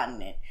entire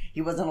continent. He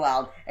wasn't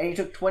allowed. And he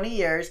took 20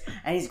 years,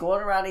 and he's going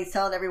around and he's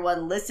telling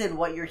everyone, listen,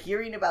 what you're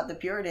hearing about the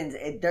Puritans,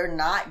 they're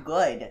not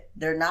good.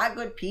 They're not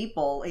good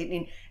people. I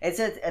mean, it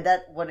says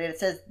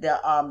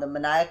the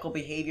maniacal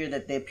behavior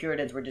that the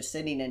Puritans were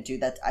descending into,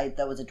 that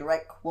was a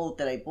direct quote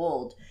that I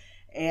pulled.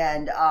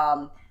 And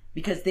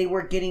because they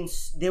were getting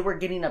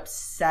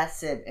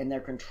obsessive in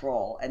their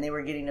control, and they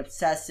were getting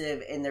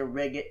obsessive in their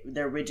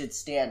rigid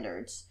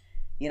standards.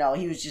 You know,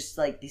 he was just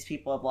like, these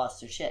people have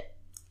lost their shit.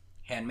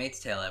 Handmaid's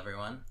Tale,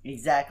 everyone.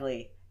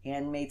 Exactly.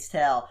 Handmaid's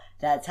Tale.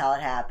 That's how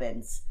it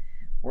happens.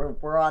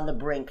 We're on the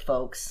brink,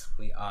 folks.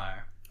 We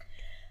are.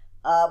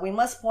 We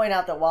must point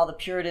out that while the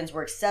Puritans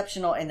were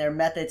exceptional in their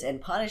methods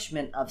and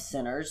punishment of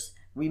sinners,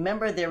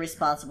 remember they're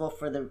responsible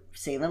for the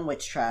Salem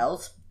witch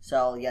trials.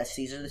 So, yes,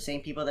 these are the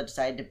same people that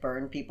decided to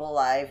burn people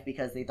alive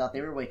because they thought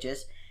they were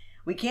witches.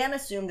 We can't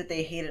assume that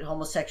they hated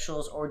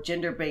homosexuals or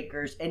gender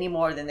breakers any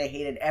more than they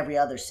hated every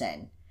other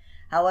sin.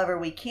 However,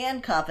 we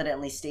can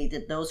confidently state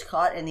that those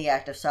caught in the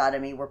act of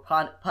sodomy were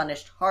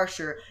punished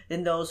harsher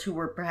than those who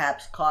were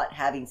perhaps caught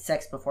having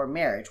sex before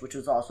marriage, which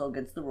was also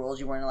against the rules.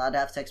 You weren't allowed to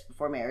have sex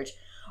before marriage,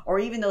 or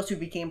even those who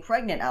became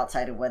pregnant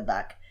outside of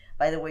wedlock.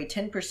 By the way,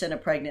 10%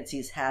 of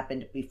pregnancies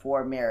happened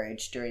before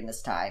marriage during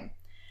this time.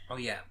 Oh,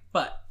 yeah,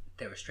 but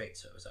they were straight,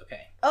 so it was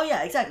okay. Oh,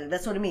 yeah, exactly.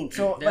 That's what I mean.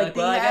 So, like,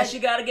 I guess you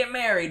gotta get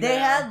married They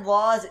now. had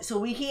laws, so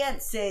we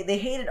can't say they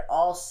hated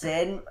all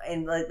sin,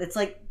 and it's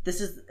like,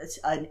 it's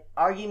an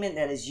argument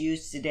that is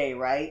used today,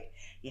 right?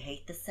 you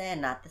hate the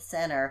sin, not the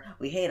sinner.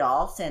 We hate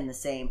all sin the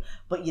same,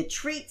 but you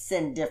treat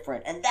sin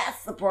different. And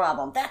that's the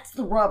problem. That's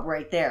the rub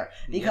right there.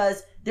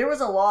 Because there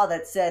was a law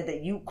that said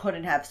that you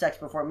couldn't have sex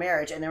before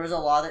marriage, and there was a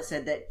law that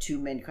said that two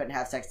men couldn't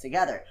have sex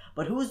together.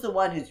 But who's the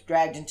one who's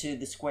dragged into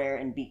the square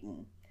and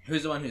beaten?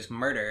 Who's the one who's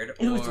murdered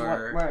Who's the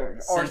one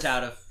murdered?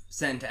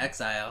 Sent to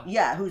exile?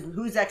 Yeah,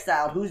 who's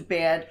exiled, who's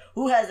banned,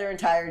 who has their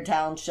entire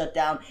town shut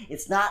down.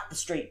 It's not the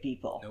straight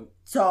people. Nope.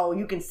 So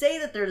you can say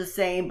that they're the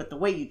same, but the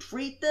way you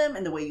treat them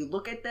and the way you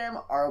look at them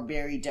are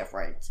very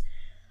different.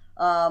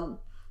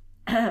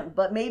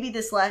 But maybe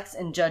this lax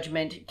in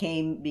judgment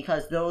came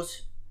because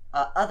those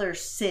other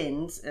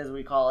sins, as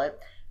we call it,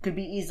 could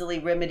be easily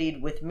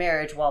remedied with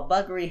marriage, while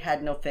buggery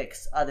had no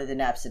fix other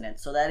than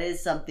abstinence. So that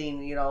is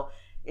something,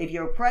 if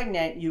you're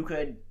pregnant, you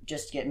could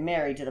just get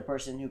married to the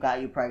person who got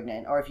you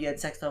pregnant. Or if you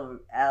had sex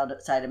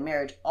outside of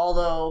marriage,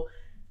 although...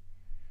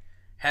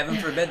 Heaven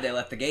forbid they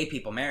let the gay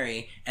people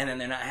marry, and then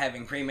they're not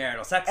having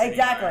premarital sex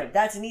Exactly. anymore.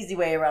 That's an easy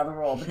way around the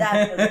rule. But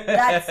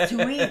that's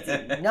too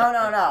easy.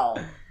 No.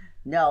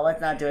 No, let's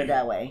not do it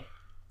that way.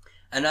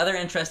 Another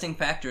interesting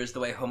factor is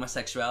the way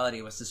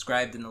homosexuality was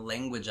described in the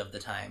language of the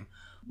time.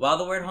 While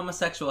the word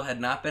homosexual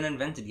had not been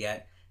invented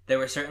yet, there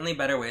were certainly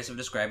better ways of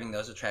describing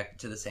those attracted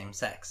to the same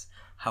sex.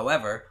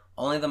 However,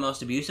 only the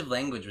most abusive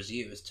language was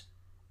used.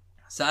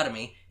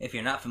 Sodomy, if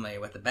you're not familiar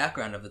with the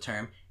background of the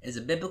term, is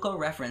a biblical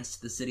reference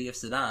to the city of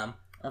Sodom.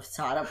 Of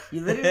Sodom?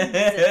 You literally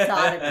said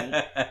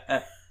sodomy.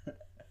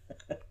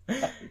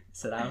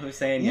 Saddam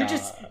Hussein. Here's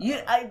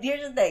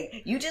the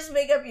thing. You just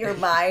make up your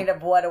mind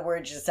of what a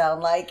word should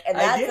sound like, and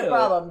that's the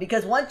problem.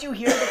 Because once you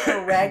hear the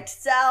correct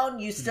sound,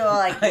 you still are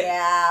like,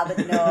 yeah,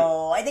 but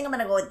no. I think I'm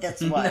gonna go with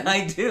this one.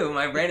 I do.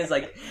 My brain is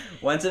like,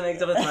 once it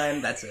makes up its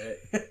mind, that's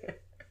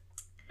it.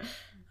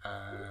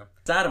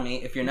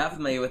 Sodomy, if you're not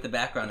familiar with the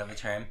background of the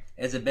term,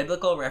 is a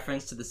biblical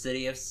reference to the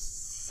city of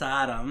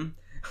Sodom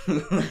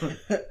from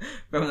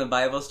the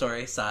Bible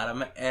story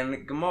Sodom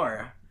and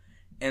Gomorrah.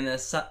 In the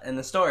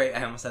story,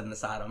 I almost said in the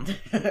Sodom.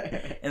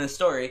 In the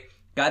story,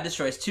 God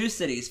destroys two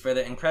cities for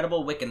their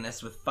incredible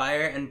wickedness with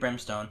fire and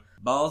brimstone,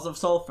 balls of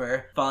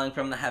sulfur falling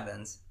from the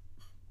heavens.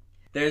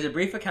 There is a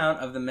brief account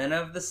of the men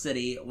of the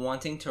city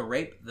wanting to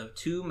rape the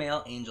two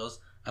male angels.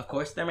 Of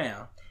course, they're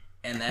male.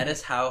 And that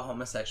is how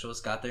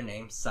homosexuals got their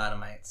name,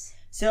 sodomites.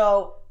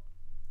 So,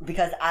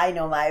 because I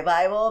know my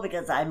Bible,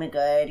 because I'm a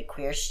good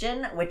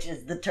Christian, which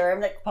is the term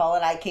that Paul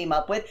and I came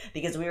up with,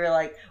 because we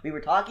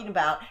were talking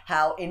about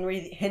how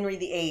Henry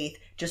VIII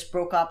just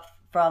broke up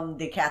from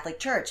the Catholic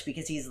Church,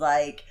 because he's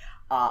like,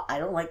 I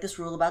don't like this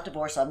rule about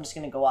divorce, so I'm just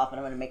going to go off and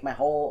I'm going to make my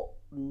whole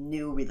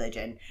new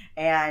religion.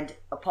 And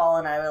Paul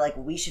and I were like,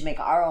 we should make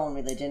our own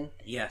religion.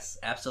 Yes,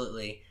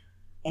 absolutely.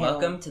 And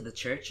welcome to the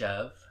Church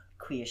of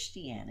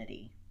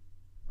Christianity.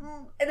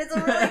 And it's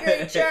a really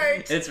great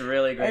church. It's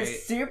really great.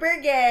 It's super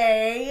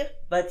gay,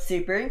 but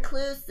super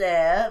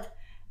inclusive.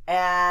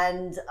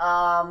 And,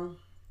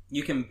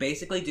 you can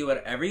basically do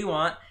whatever you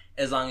want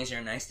as long as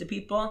you're nice to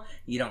people.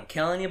 You don't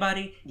kill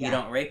anybody. Yeah. You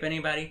don't rape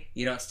anybody.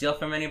 You don't steal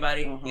from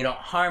anybody. Mm-hmm. You don't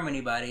harm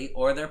anybody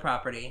or their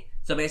property.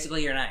 So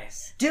basically, you're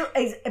nice.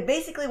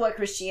 Basically what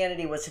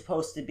Christianity was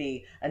supposed to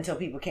be until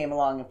people came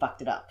along and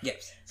fucked it up.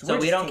 Yes. So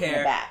we don't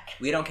care.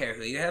 We don't care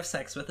who you have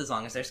sex with as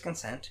long as there's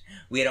consent.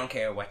 We don't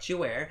care what you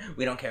wear.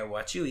 We don't care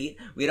what you eat.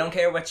 We don't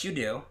care what you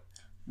do.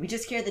 We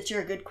just care that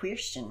you're a good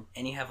Christian.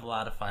 And you have a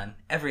lot of fun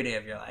every day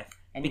of your life.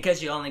 And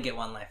because you only get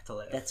one life to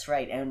live. That's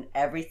right. And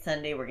every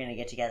Sunday we're going to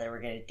get together.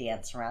 We're going to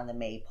dance around the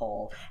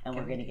maypole. And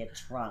we're going to get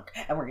drunk.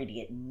 And we're going to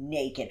get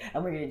naked.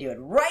 And we're going to do it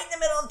right in the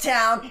middle of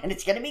town. And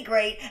it's going to be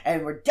great.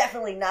 And we're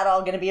definitely not all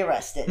going to be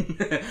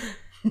arrested.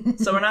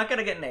 So we're not going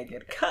to get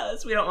naked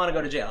because we don't want to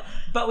go to jail.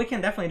 But we can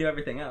definitely do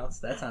everything else.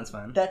 That sounds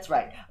fun. That's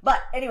right. But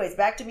anyways,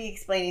 back to me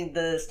explaining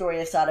the story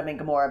of Sodom and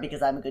Gomorrah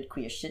because I'm a good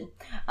Christian.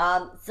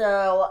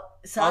 Also,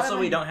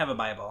 we don't have a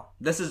Bible.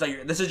 This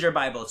is your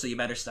Bible, so you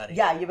better study.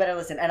 Yeah, you better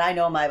listen. And I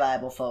know my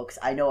Bible, folks.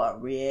 I know it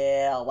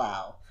real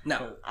well.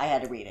 No. I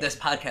had to read it. This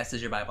podcast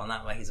is your Bible,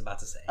 not what he's about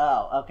to say.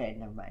 Oh, okay.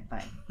 Never mind.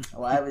 Fine.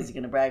 Well, I was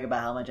going to brag about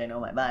how much I know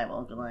my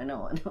Bible, because I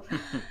know it.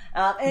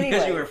 Anyway.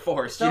 Because you were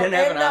forced. You didn't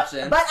have an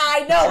option. But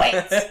I know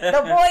it.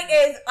 The point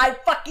is, I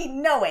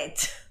fucking know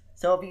it.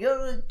 So if you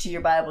go to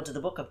your Bible, to the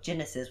book of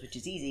Genesis, which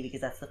is easy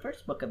because that's the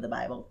first book of the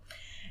Bible,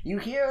 you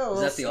hear a little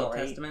story. Is that the Old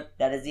Testament?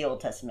 That is the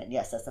Old Testament.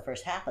 Yes, that's the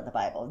first half of the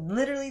Bible.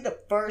 Literally the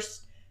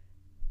first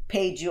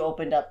page you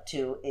opened up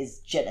to is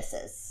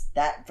Genesis.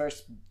 That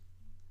first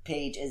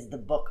page is the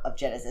book of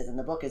Genesis, and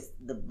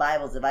the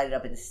Bible is divided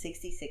up into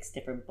 66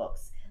 different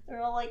books.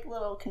 They're all like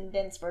little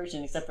condensed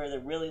versions, except for they're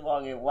really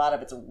long and a lot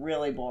of it's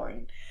really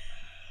boring.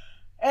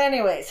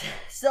 Anyways,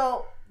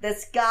 so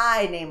this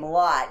guy named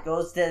Lot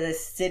goes to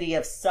this city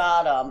of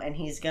Sodom, and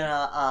he's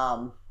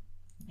gonna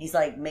he's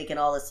like making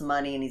all this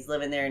money and he's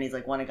living there and he's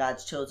like one of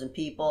God's chosen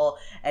people,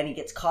 and he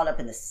gets caught up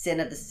in the sin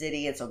of the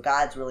city, and so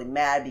God's really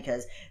mad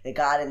because the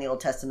God in the Old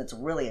Testament's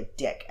really a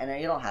dick. And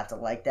you don't have to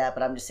like that,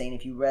 but I'm just saying,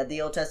 if you read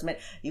the Old Testament,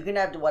 you can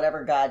have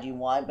whatever God you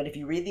want, but if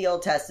you read the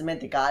Old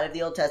Testament, the God of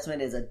the Old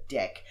Testament is a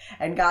dick.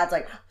 And God's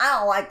like, I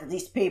don't like that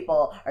these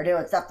people are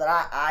doing stuff that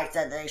I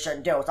said they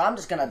shouldn't do, so I'm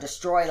just gonna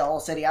destroy the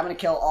whole city. I'm gonna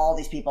kill all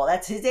these people.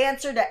 That's his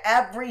answer to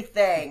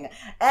everything.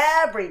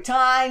 Every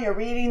time you're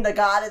reading the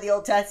God of the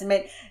Old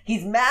Testament,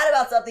 he's mad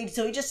about something,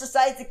 so he just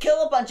decides to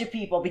kill a bunch of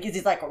people because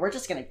he's like, well, we're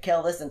just gonna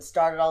kill this and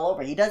start it all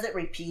over. He does it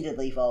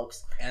repeatedly,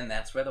 folks. And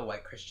that's where the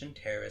white Christian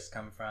terrorists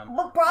come from.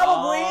 Well,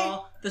 probably.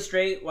 All the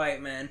straight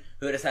white men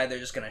who decide they're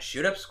just gonna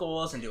shoot up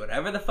schools and do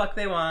whatever the fuck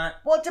they want.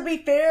 Well, to be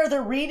fair,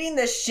 they're reading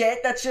this shit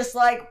that's just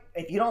like,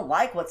 if you don't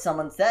like what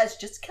someone says,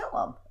 just kill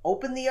them.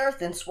 Open the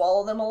earth and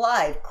swallow them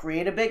alive.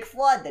 Create a big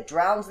flood that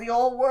drowns the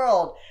whole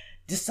world.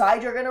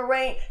 Decide you're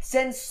gonna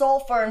send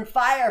sulfur and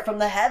fire from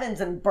the heavens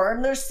and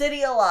burn their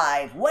city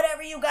alive.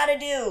 Whatever you gotta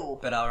do.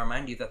 But I'll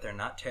remind you that they're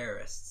not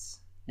terrorists.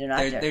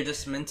 They're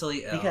just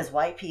mentally ill. Because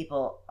white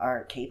people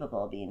aren't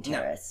capable of being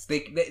terrorists. No,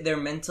 they're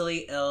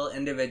mentally ill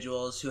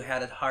individuals who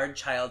had a hard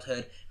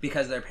childhood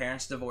because their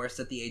parents divorced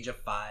at the age of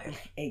 5.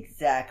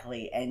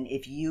 Exactly. And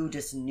if you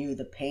just knew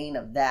the pain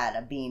of that,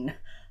 of being...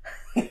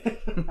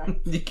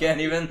 You can't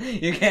even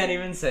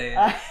say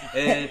it.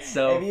 It's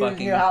so if you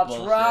fucking knew how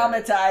bullshit.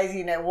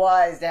 traumatizing it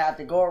was to have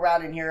to go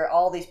around and hear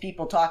all these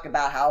people talk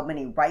about how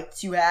many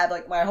rights you have.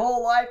 Like, my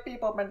whole life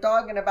people have been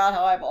talking about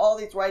how I have all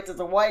these rights as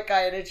a white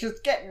guy, and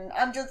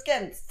I'm just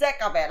getting sick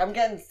of it. I'm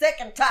getting sick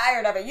and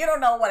tired of it. You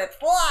don't know what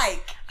it's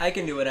like. I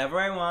can do whatever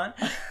I want.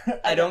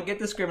 I don't get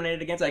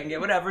discriminated against. I can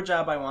get whatever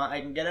job I want. I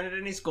can get into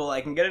any school.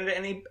 I can get into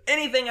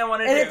anything I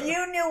want to do. And if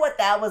you knew what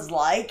that was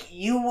like,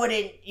 you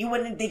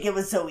wouldn't think it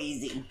was so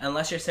easy.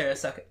 Unless you're Sarah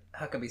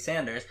Huckabee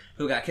Sanders,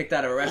 who got kicked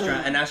out of a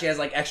restaurant, and now she has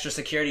like extra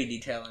security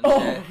detail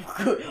and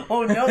shit.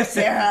 Oh no,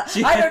 Sarah!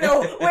 I don't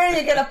know where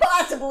you're gonna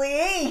possibly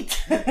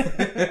eat.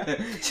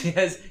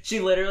 She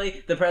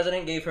literally, the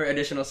president gave her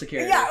additional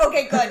security. Yeah.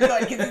 Okay. Good.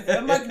 Because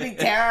it must be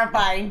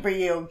terrifying for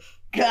you.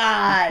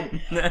 God.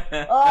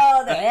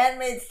 Oh, The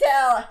Handmaid's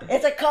Tale.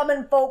 It's a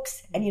coming,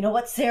 folks. And you know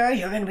what, Sarah?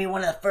 You're going to be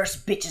one of the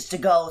first bitches to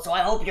go, so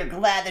I hope you're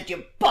glad that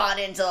you bought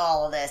into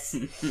all of this.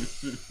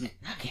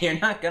 You're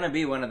not going to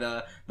be one of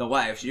the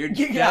wives. You're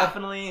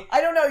definitely...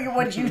 I don't know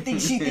what you think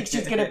she thinks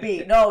she's going to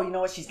be. No, you know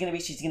what she's going to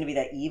be? She's going to be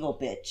that evil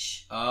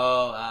bitch.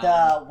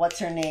 Oh, what's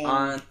her name?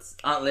 Aunt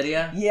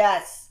Lydia?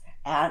 Yes.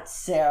 Aunt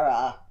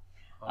Sarah.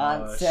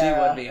 Aunt Sarah.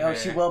 She would be her. Oh,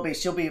 she will be.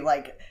 She'll be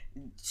like...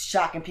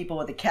 shocking people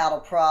with a cattle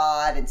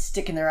prod and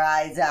sticking their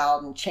eyes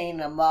out and chaining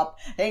them up.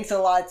 Thanks a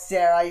lot,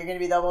 Sarah. You're going to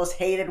be the most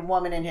hated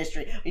woman in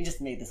history. We just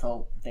made this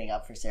whole thing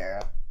up for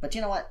Sarah. But you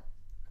know what?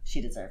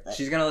 She deserved that.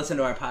 She's going to listen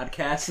to our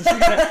podcast. She's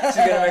going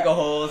to make a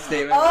whole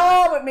statement.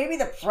 Oh, but maybe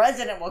the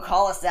president will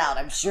call us out.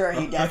 I'm sure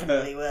he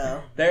definitely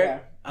will.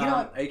 You know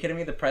what? Are you kidding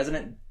me? The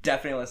president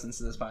definitely listens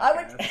to this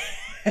podcast.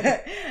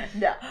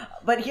 No,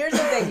 but here's the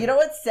thing. You know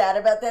what's sad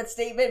about that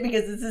statement?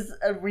 Because this is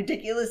a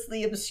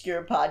ridiculously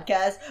obscure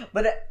podcast,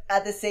 but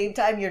at the same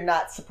time, you're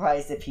not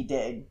surprised if he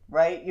did,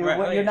 right?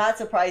 You're not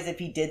surprised if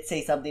he did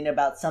say something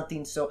about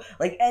something so...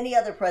 Like, any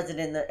other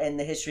president in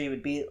the history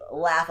would be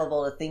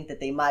laughable to think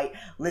that they might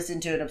listen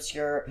to an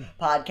obscure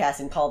podcast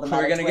and call them out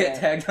on Twitter. We're going to get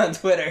tagged on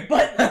Twitter.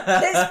 But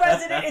this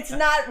president, it's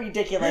not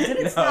ridiculous, and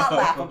it's not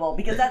laughable,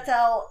 because that's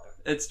how...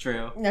 It's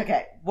true.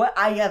 Okay. What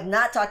I have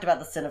not talked about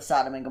the sin of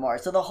Sodom and Gomorrah.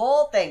 So the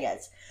whole thing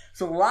is,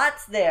 so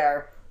Lot's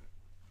there,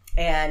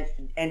 and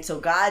so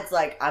God's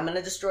like, I'm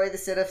gonna destroy the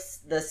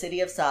city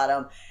of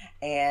Sodom,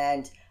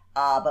 and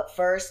but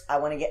first I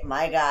want to get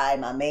my guy,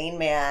 my main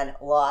man,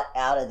 Lot,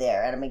 out of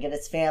there, and I'm gonna get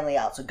his family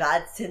out. So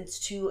God sends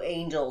 2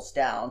 angels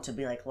down to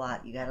be like,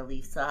 Lot, you gotta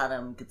leave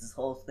Sodom because this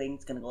whole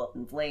thing's gonna go up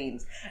in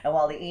flames. And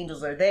while the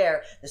angels are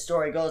there, the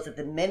story goes that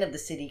the men of the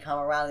city come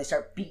around and they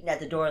start beating at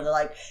the door, and they're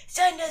like,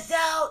 send us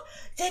out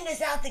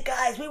the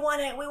guys, we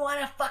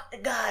wanna fuck the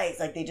guys.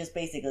 Like, they just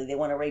basically, they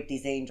want to rape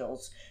these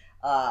angels.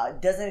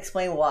 Doesn't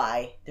explain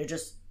why. They're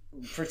just,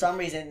 for some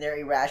reason, they're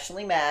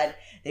irrationally mad.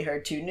 They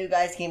heard 2 new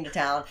guys came to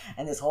town,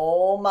 and this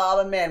whole mob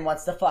of men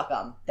wants to fuck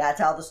them. That's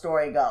how the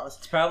story goes.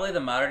 It's probably the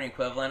modern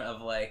equivalent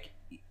of, like,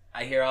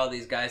 I hear all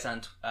these guys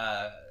on,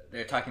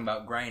 they're talking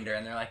about Grindr,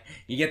 and they're like,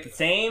 you get the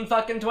same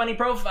fucking 20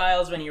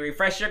 profiles when you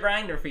refresh your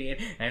Grindr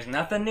feed. There's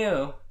nothing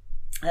new.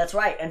 That's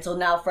right. And so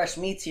now Fresh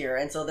Meat's here.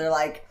 And so they're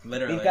like,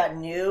 literally, we've got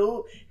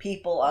new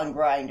people on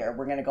Grindr.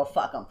 We're going to go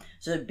fuck them.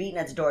 So they're beating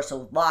at the door.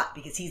 So Lot,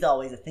 because he's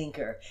always a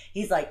thinker,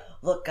 he's like,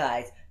 look,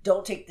 guys,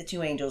 don't take the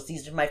 2 angels.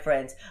 These are my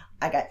friends.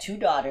 I got 2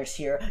 daughters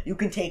here. You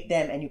can take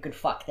them and you can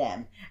fuck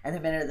them. And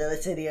the men of the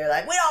city are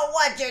like, we don't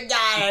want your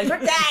daughters. We're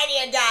tired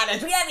of your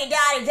daughters. We have your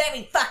daughters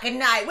every fucking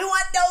night. We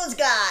want those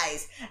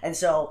guys. And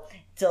so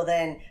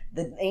then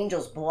the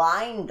angels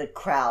blind the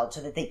crowd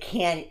so that they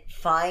can't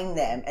find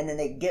them, and then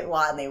they get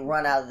Lot and they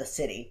run out of the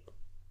city.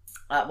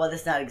 Well,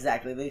 that's not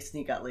exactly. They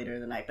sneak out later in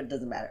the night, but it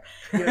doesn't matter.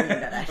 You don't even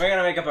know that. We're going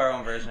to make up our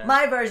own version.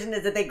 My version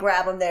is that they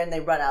grab them there and they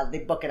run out. They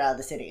book it out of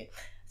the city.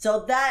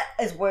 So that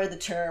is where the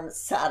term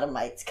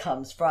sodomites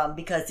comes from,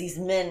 because these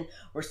men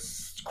were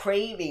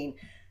craving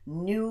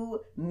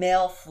new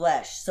male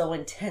flesh so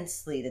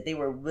intensely that they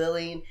were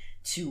willing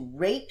to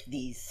rape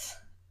these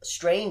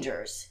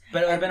strangers.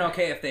 But it would have been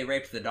okay if they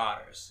raped the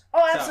daughters.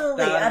 Oh, So, absolutely,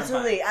 that would've been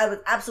absolutely. fine. I was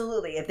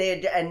absolutely, if they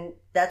had, and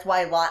that's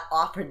why Lot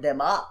offered them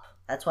up.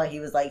 That's why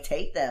he was like,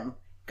 "Take them,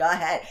 go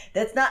ahead."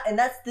 That's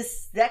the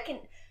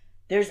second.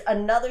 There's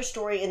another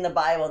story in the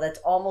Bible that's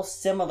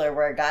almost similar,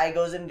 where a guy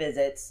goes and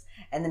visits,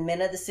 and the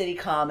men of the city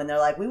come, and they're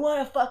like, "We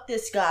want to fuck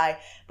this guy."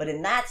 But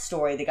in that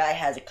story, the guy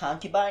has a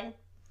concubine,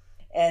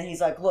 and he's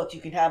like, "Look,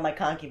 you can have my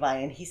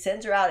concubine," and he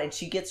sends her out, and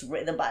she gets.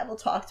 The Bible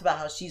talks about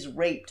how she's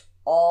raped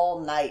all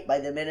night by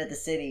the men of the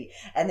city,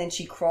 and then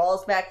she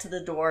crawls back to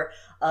the door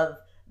of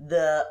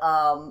the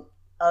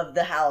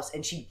house,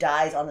 and she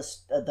dies on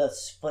the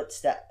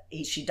footstep.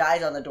 She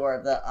dies on the door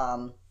of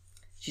the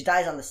she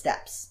dies on the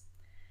steps,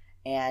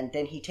 and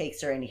then he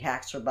takes her and he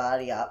hacks her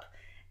body up,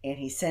 and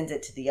he sends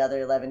it to the other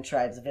 11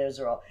 tribes of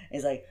Israel. And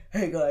he's like,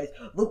 "Hey guys,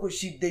 look what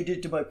they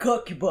did to my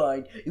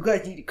concubine. You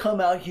guys need to come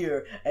out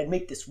here and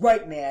make this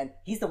right, man."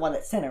 He's the one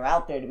that sent her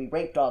out there to be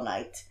raped all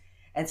night,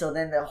 and so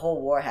then the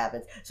whole war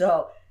happens.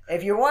 So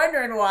if you're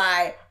wondering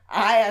why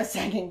I have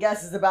second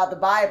guesses about the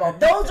Bible,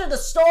 those are the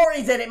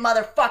stories in it,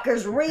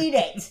 motherfuckers. Read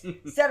it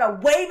instead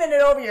of waving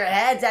it over your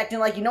heads, acting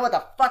like you know what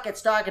the fuck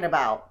it's talking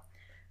about.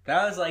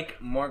 That was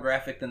like more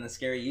graphic than the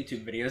scary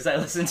YouTube videos I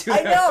listened to.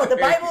 I know, the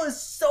Bible is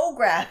so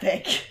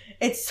graphic.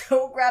 It's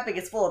so graphic.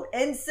 It's full of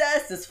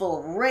incest, it's full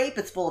of rape,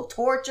 it's full of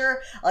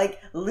torture. Like,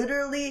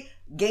 literally,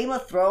 Game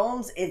of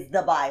Thrones is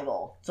the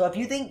Bible. So if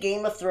you think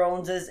Game of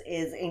Thrones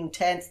is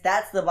intense,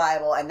 that's the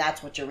Bible, and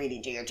that's what you're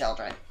reading to your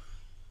children.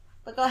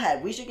 But go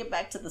ahead, we should get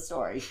back to the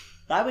story.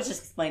 I was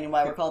just explaining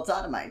why we're called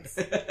sodomites.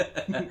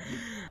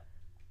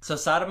 So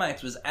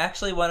sodomites was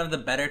actually one of the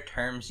better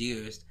terms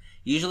used.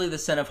 Usually the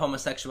sin of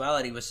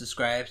homosexuality was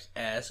described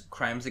as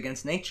crimes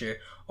against nature,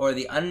 or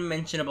the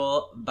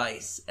unmentionable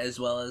vice, as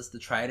well as the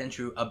tried and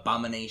true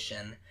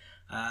abomination.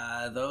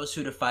 Those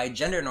who defied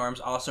gender norms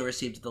also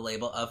received the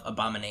label of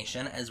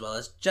abomination, as well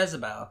as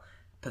Jezebel,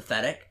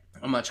 pathetic,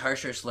 a much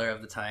harsher slur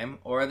of the time,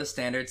 or the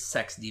standard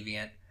sex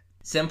deviant.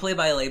 Simply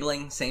by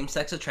labeling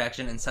same-sex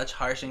attraction in such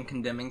harsh and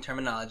condemning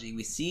terminology,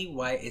 we see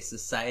why a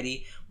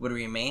society would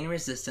remain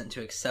resistant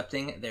to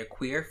accepting their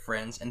queer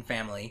friends and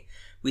family.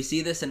 We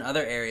see this in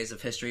other areas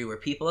of history where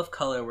people of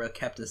color were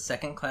kept as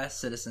second-class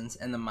citizens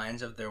in the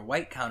minds of their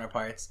white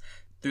counterparts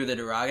through the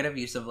derogative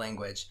use of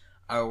language.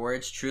 Our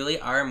words truly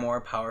are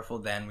more powerful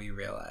than we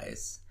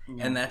realize.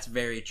 Yeah. And that's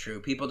very true.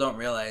 People don't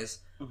realize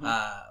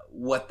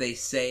what they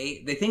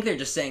say. They think they're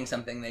just saying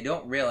something. They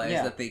don't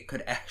realize that they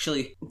could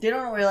actually... They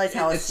don't realize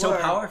how it's so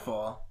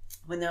powerful.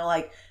 When they're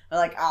like,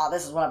 "Oh,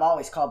 this is what I've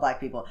always called black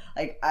people."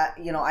 Like,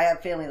 I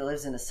have family that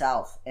lives in the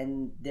South,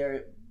 and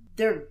they're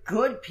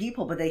good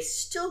people, but they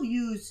still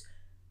use...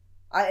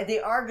 they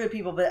are good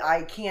people, but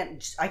I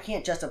can't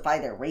justify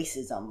their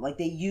racism. Like,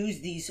 they use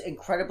these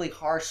incredibly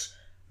harsh...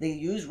 They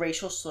use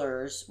racial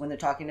slurs when they're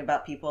talking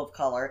about people of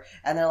color,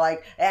 and they're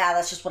like, "Yeah,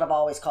 that's just what I've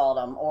always called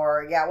them."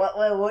 Or, "Yeah,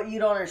 what you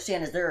don't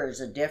understand is there is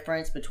a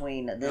difference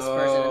between this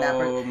person and that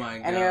person." Oh my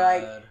god! And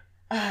they're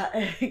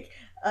like,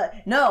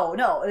 "No."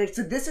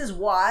 So this is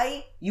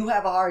why you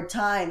have a hard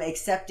time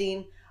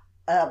accepting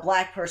a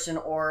black person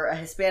or a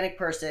Hispanic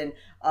person,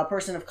 a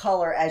person of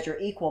color, as your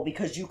equal,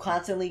 because you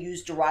constantly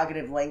use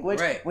derogative language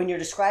when you're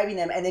describing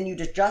them, and then you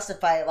just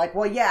justify it like,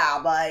 "Well,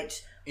 yeah,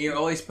 but..." You're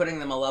always putting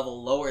them a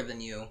level lower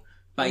than you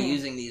by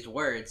using these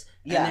words.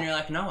 And then you're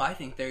like, "No, I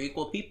think they're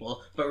equal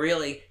people." But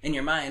really, in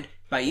your mind,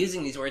 by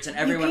using these words and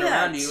everyone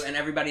around you and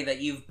everybody that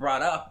you've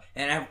brought up,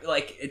 and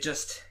it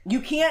just... You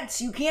can't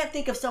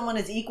think of someone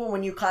as equal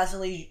when you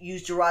constantly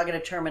use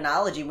derogative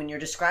terminology when you're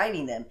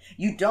describing them.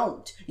 You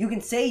don't. You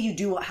can say you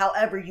do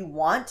however you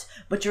want,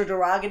 but your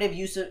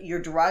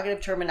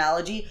derogative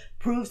terminology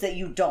proves that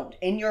you don't.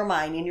 In your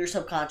mind, in your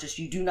subconscious,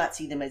 you do not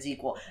see them as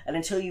equal. And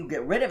until you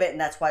get rid of it, and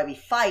that's why we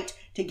fight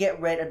to get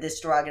rid of this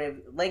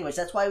derogative language.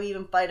 That's why we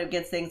even fight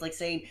against things like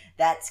saying,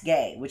 "That's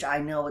gay," which I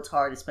know it's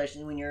hard,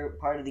 especially when you're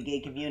part of the gay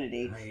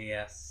community.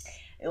 Yes.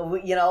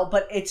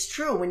 But it's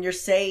true when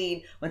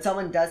when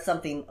someone does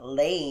something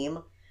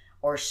lame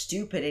or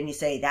stupid and you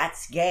say,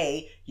 "That's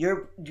gay,"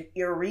 you're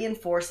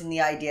reinforcing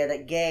the idea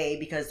that gay,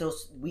 because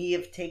we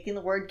have taken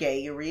the word gay,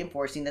 you're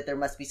reinforcing that there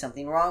must be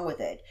something wrong with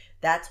it.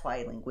 That's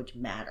why language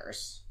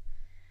matters.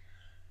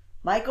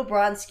 Michael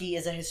Bronski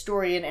is a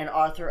historian and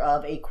author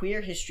of A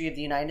Queer History of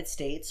the United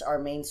States, our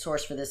main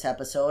source for this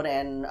episode,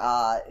 and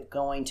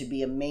going to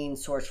be a main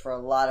source for a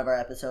lot of our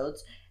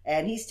episodes.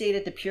 And he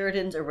stated the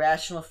Puritans'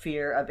 irrational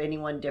fear of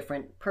anyone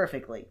different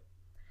perfectly.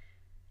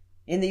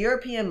 In the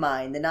European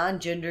mind, the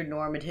non-gendered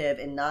normative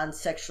and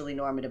non-sexually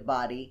normative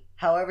body,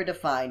 however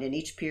defined in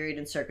each period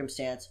and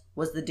circumstance,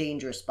 was the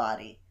dangerous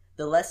body,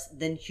 the less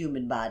than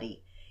human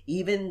body,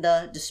 even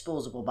the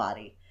disposable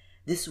body.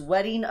 This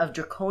wedding of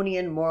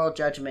draconian moral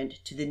judgment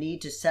to the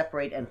need to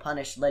separate and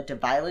punish led to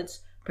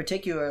violence,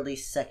 particularly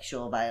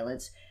sexual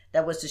violence,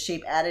 that was to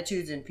shape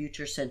attitudes in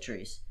future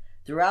centuries.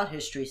 Throughout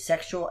history,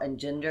 sexual and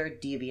gender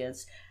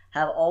deviance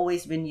have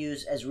always been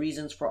used as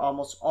reasons for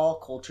almost all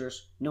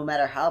cultures, no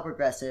matter how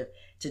progressive,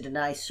 to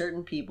deny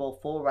certain people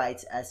full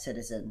rights as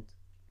citizens.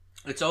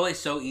 It's always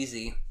so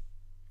easy.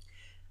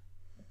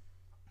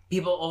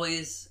 People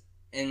always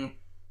in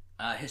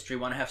history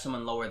want to have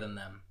someone lower than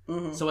them.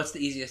 Mm-hmm. So what's the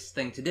easiest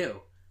thing to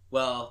do?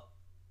 Well,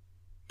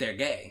 they're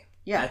gay.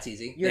 Yeah, that's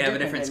easy. You're they have a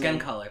different different than skin me.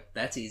 color.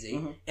 That's easy.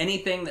 Mm-hmm.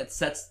 Anything that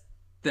sets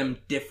them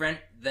different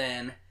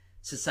than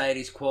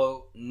society's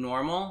quote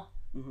normal,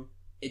 Mm-hmm.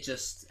 it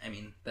just, I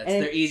mean, that's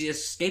And- their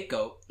easiest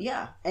scapegoat.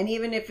 Yeah, and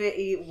even if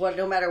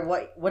no matter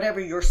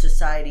whatever your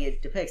society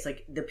it depicts,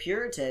 like the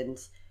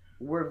Puritans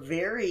were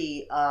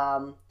very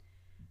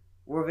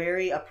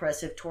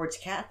oppressive towards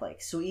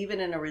Catholics. So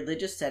even in a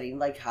religious setting,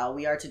 like how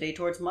we are today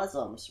towards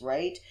Muslims,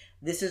 right?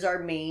 This is our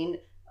main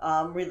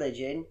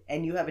religion,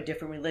 and you have a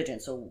different religion.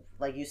 So,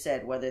 like you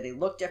said, whether they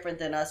look different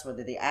than us,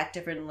 whether they act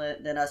different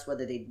than us,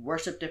 whether they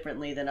worship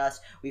differently than us,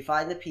 we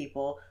find the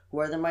people who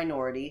are the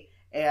minority,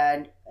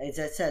 and as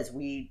it says,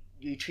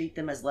 you treat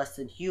them as less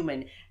than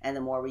human, and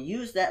the more we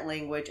use that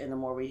language and the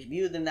more we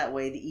view them that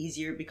way, the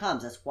easier it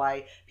becomes. That's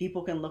why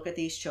people can look at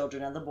these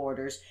children on the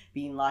borders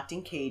being locked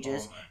in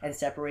cages and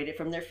separated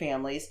from their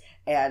families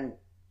and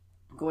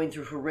going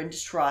through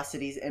horrendous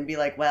atrocities and be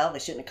like, well, they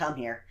shouldn't have come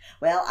here.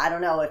 Well, I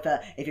don't know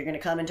if you're going to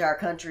come into our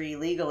country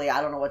illegally,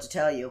 I don't know what to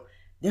tell you.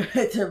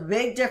 It's a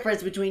big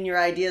difference between your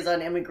ideas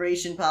on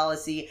immigration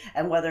policy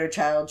and whether a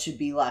child should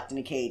be locked in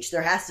a cage.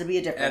 There has to be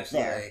a difference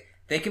there.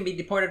 They can be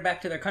deported back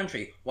to their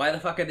country. Why the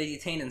fuck are they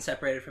detained and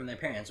separated from their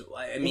parents?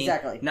 I mean,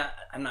 Exactly.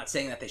 I'm not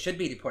saying that they should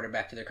be deported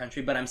back to their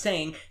country, but I'm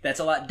saying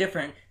that's a lot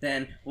different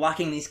than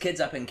locking these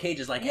kids up in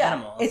cages like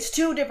animals. It's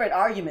two different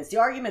arguments. The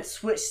argument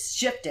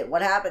shifted.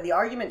 What happened? The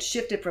argument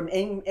shifted from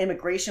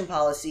immigration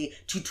policy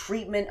to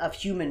treatment of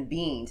human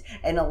beings.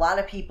 And a lot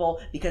of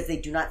people, because they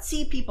do not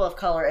see people of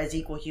color as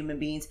equal human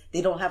beings,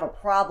 they don't have a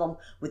problem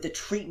with the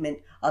treatment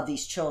of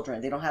these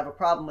children. They don't have a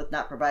problem with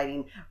not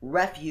providing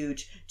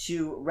refuge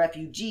to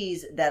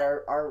refugees that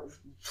are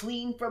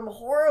fleeing from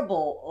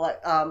horrible,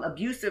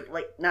 abusive,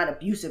 not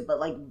abusive, but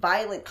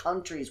violent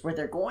countries where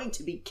they're going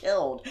to be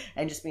killed,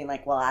 and just being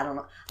like, well, I don't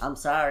know, I'm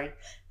sorry,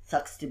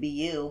 sucks to be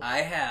you. I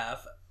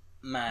have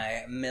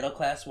my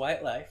middle-class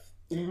white life.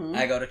 Mm-hmm.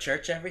 I go to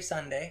church every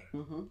Sunday.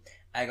 Mm-hmm.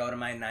 I go to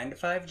my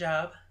 9-to-5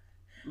 job.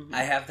 Mm-hmm.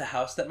 I have the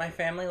house that my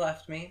family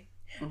left me.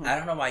 Mhm. I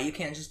don't know why you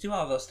can't just do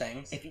all those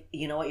things. If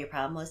you know what your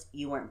problem was,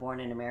 you weren't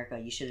born in America.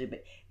 You should have been,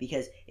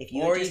 because if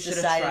you Or had just you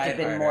should have decided to tried have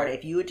been harder. born,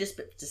 if you had just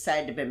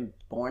decided to have been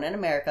born in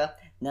America,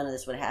 none of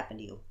this would have happened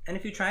to you. And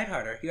if you tried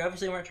harder, you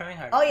obviously weren't trying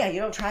harder. Oh yeah, you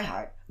don't try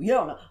hard. You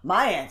don't know.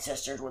 My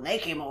ancestors, when they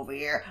came over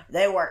here,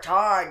 they worked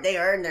hard. They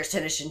earned their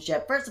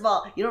citizenship. First of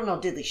all, you don't know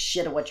diddly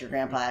shit of what your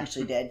grandpa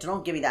actually did.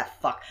 Don't give me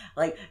that fuck.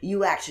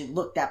 You actually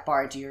looked that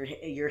far into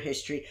your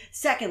history.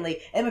 Secondly,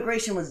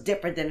 immigration was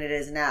different than it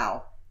is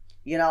now.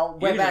 You know,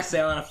 You could just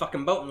sail on a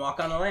fucking boat and walk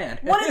on the land.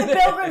 What did the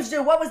Pilgrims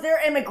do? What was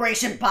their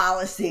immigration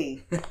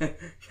policy?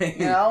 You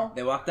know?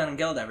 They walked on and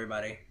killed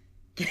everybody.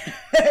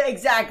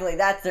 Exactly,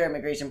 that's their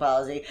immigration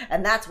policy,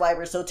 and that's why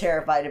we're so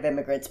terrified of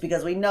immigrants,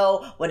 because we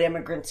know what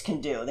immigrants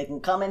can do. They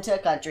can come into a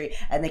country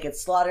and they can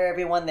slaughter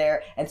everyone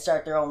there and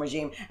start their own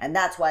regime, and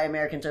that's why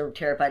Americans are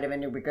terrified of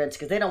immigrants,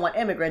 because they don't want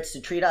immigrants to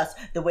treat us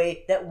the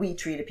way that we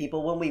treated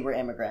people when we were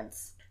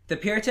immigrants. The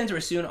Puritans were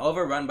soon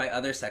overrun by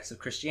other sects of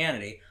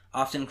Christianity,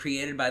 often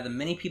created by the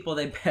many people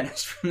they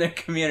banished from their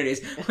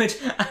communities, which,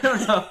 I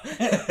don't know.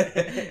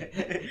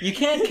 You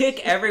can't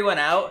kick everyone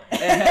out.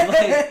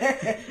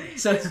 And,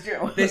 so It's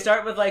true. they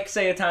start with,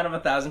 say, a town of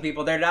 1,000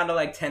 people. They're down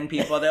to, 10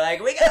 people. They're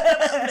like, we got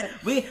the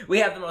best, we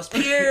have the most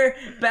pure,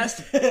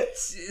 best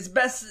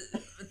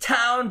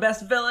town,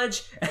 best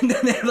village. And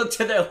then they look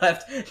to their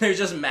left. There's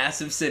just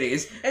massive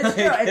cities. It's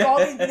true. It's all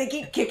they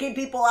keep kicking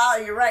people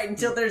out. You're right.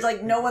 Until there's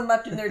no one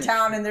left in their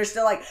town, and they're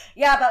still like,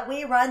 yeah, but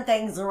we run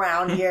things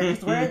around here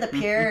because we're the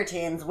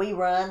Puritans. We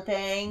run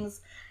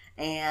things,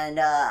 and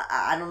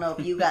I don't know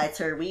if you guys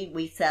heard,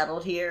 we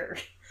settled here.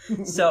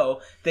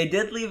 So, they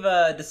did leave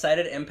a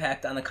decided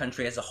impact on the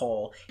country as a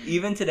whole.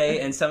 Even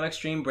today, in some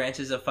extreme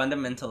branches of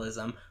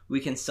fundamentalism, we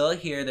can still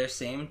hear their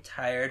same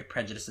tired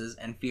prejudices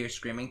and fear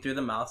screaming through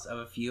the mouths of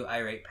a few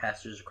irate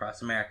pastors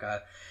across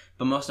America.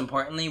 But most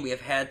importantly, we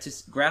have had to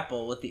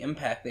grapple with the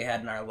impact they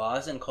had in our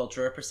laws and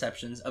cultural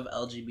perceptions of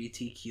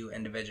LGBTQ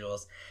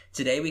individuals.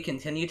 Today, we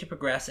continue to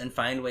progress and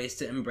find ways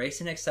to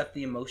embrace and accept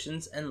the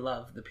emotions and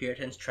love the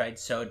Puritans tried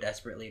so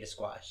desperately to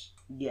squash.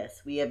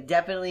 Yes, we have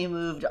definitely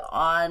moved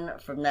on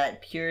from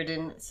that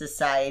Puritan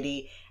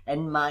society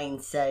and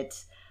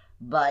mindset,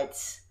 but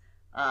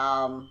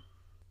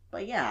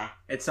yeah,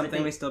 It's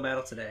something we still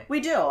battle today. we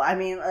do. I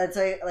mean,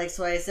 it's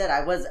so I said,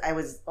 I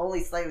was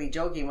only slightly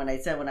joking when I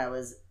said when I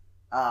was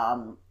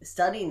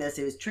studying this,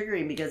 it was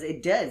triggering because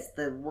it does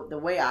the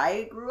way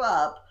I grew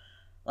up.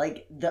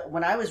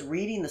 When I was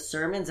reading the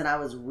sermons and I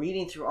was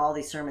reading through all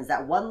these sermons,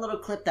 that one little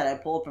clip that I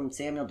pulled from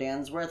Samuel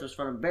Dansworth was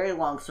from a very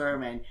long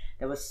sermon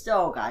that was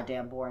so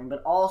goddamn boring,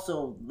 but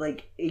also,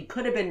 it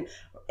could have been,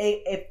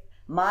 if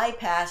my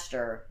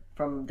pastor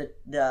from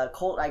the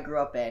cult I grew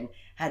up in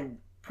had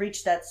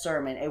preached that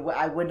sermon,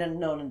 I wouldn't have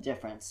known the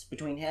difference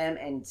between him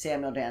and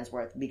Samuel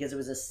Dansworth, because it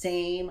was the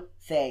same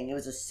thing. It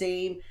was the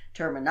same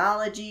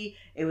terminology.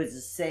 It was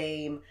the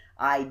same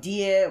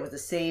idea. It was the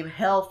same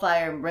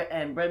hellfire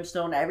and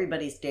brimstone.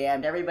 Everybody's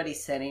damned.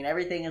 Everybody's sinning.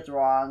 Everything is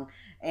wrong.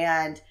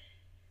 And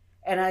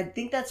I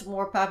think that's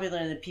more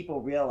popular than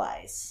people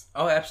realize.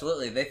 Oh,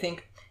 absolutely. They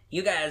think,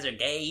 you guys are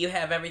gay, you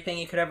have everything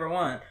you could ever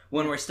want,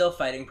 when we're still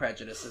fighting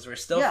prejudices, we're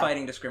still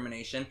fighting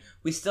discrimination,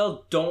 we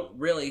still don't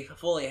really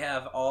fully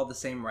have all the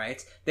same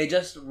rights. They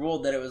just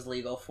ruled that it was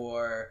legal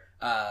for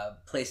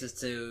places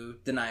to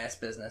deny us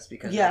business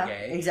because they're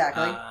gay.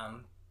 Exactly.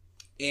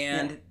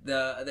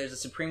 There's a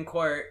Supreme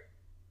Court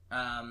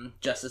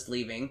justice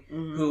leaving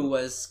who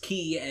was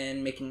key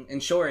in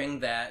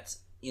ensuring that,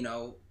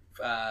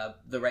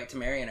 the right to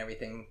marry and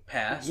everything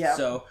passed. Yep.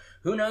 So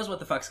who knows what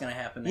the fuck's gonna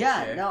happen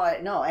next year?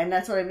 No, and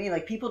that's what I mean.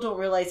 Like, people don't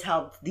realize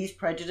how these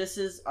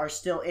prejudices are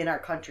still in our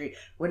country.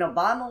 When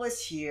Obama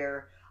was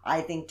here, I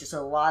think just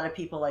a lot of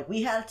people, like,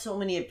 we had so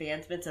many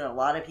advancements, and a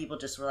lot of people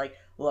just were like,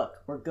 look,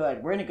 we're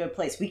good. We're in a good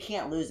place. We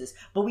can't lose this.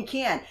 But we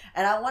can.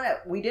 And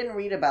we didn't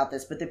read about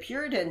this, but the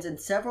Puritans in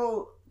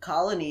several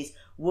colonies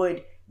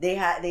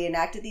they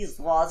enacted these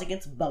laws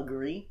against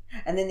buggery,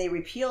 and then they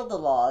repealed the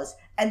laws,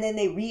 and then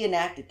they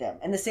reenacted them.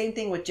 And the same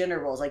thing with gender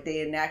roles. Like,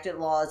 they enacted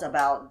laws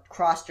about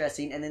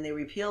cross-dressing, and then they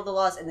repealed the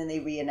laws, and then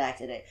they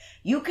reenacted it.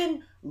 You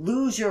can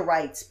lose your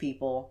rights,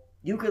 people.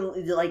 You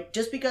can, like,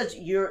 just because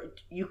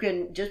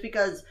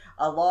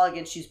a law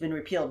against you's been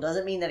repealed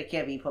doesn't mean that it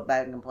can't be put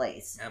back in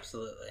place.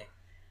 Absolutely.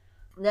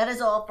 That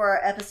is all for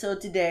our episode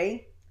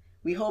today.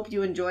 We hope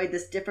you enjoyed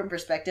this different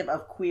perspective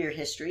of queer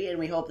history, and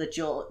we hope that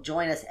you'll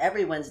join us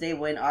every Wednesday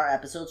when our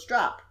episodes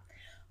drop.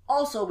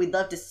 Also, we'd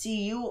love to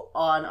see you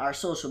on our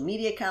social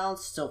media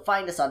accounts, so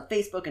find us on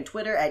Facebook and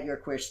Twitter at Your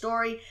Queer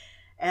Story.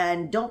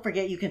 And don't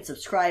forget, you can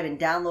subscribe and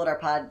download our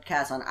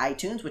podcast on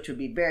iTunes, which would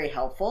be very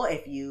helpful.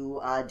 If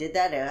you did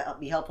that, it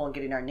would be helpful in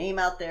getting our name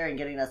out there and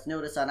getting us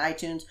noticed on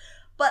iTunes.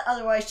 But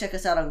otherwise, check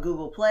us out on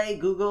Google Play,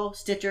 Google,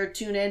 Stitcher,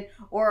 TuneIn,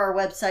 or our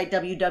website,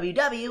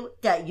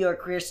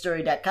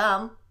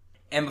 www.yourqueerstory.com.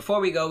 And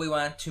before we go, we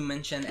want to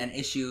mention an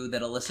issue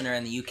that a listener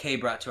in the UK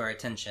brought to our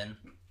attention.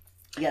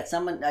 Yeah,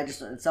 someone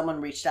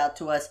reached out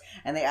to us,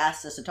 and they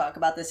asked us to talk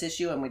about this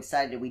issue, and we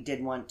decided we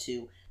did want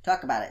to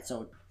talk about it.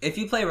 So, if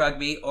you play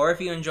rugby, or if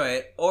you enjoy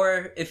it,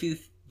 or if you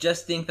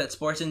just think that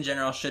sports in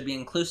general should be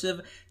inclusive,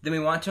 then we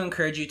want to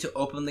encourage you to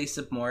openly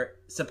support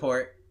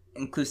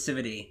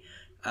inclusivity.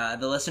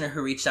 The listener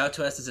who reached out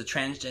to us is a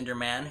transgender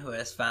man who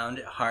has found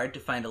it hard to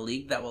find a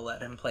league that will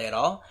let him play at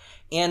all.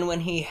 And when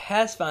he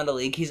has found a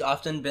league, he's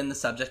often been the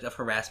subject of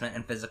harassment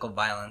and physical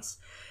violence.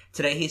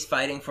 Today he's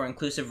fighting for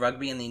inclusive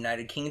rugby in the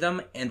United Kingdom,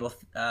 and we'll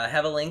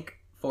have a link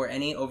for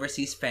any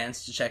overseas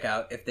fans to check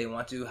out if they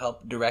want to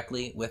help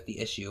directly with the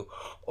issue,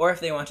 or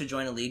if they want to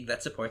join a league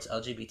that supports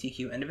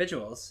LGBTQ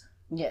individuals.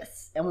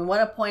 Yes, and we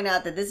want to point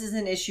out that this is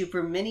an issue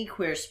for many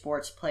queer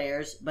sports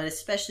players, but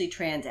especially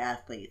trans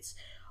athletes.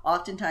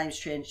 Oftentimes,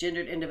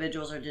 transgendered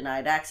individuals are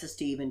denied access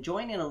to even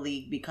join in a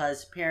league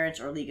because parents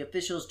or league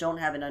officials don't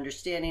have an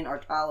understanding or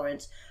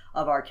tolerance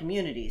of our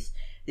communities.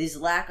 This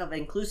lack of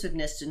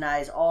inclusiveness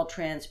denies all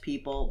trans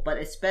people, but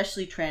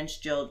especially trans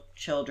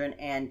children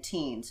and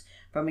teens,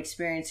 from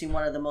experiencing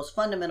one of the most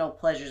fundamental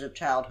pleasures of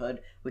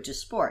childhood, which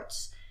is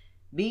sports.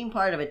 Being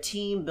part of a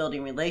team,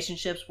 building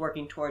relationships,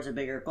 working towards a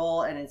bigger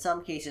goal, and in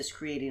some cases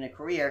creating a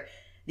career,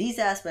 these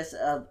aspects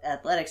of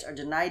athletics are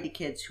denied to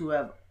kids who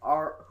are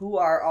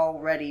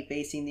already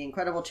facing the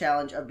incredible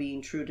challenge of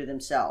being true to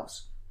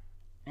themselves.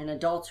 And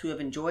adults who have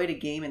enjoyed a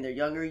game in their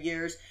younger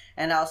years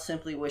and now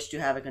simply wish to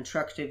have a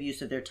constructive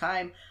use of their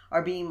time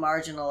are being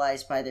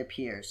marginalized by their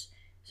peers.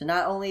 So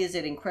not only is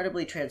it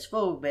incredibly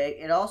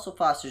transphobic, it also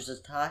fosters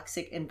a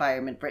toxic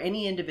environment for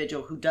any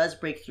individual who does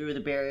break through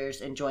the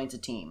barriers and joins a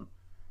team.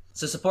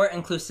 So support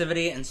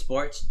inclusivity in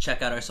sports,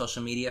 check out our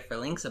social media for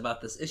links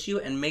about this issue,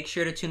 and make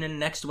sure to tune in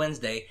next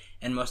Wednesday,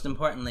 and most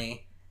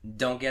importantly,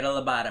 don't get a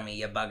lobotomy,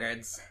 you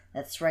buggards.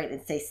 That's right,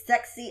 and stay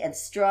sexy and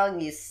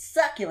strong, you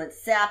succulent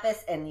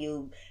sappists, and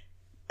you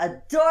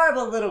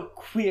adorable little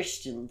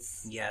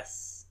Christians.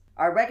 Yes.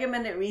 Our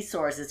recommended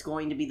resource is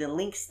going to be the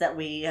links that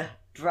we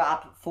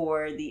drop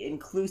for the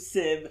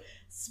inclusive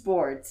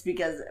sports,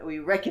 because we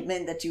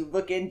recommend that you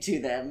look into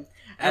them.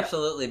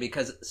 Absolutely,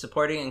 because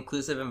supporting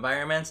inclusive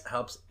environments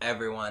helps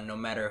everyone, no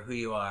matter who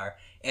you are.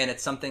 And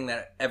it's something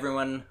that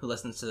everyone who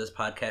listens to this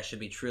podcast should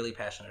be truly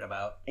passionate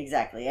about.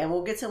 Exactly. And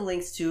we'll get some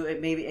links to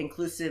maybe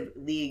inclusive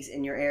leagues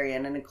in your area.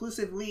 And an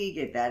inclusive league,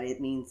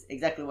 it means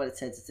exactly what it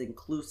says. It's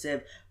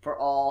inclusive for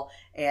all.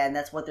 And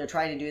that's what they're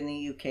trying to do in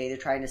the UK. They're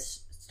trying to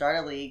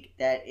start a league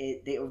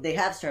they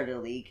have started a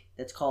league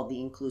that's called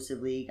the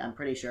Inclusive League, I'm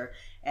pretty sure.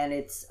 And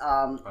it's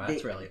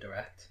that's really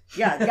direct.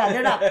 Yeah,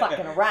 they're not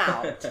fucking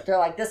around. They're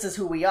like, this is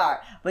who we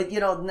are. But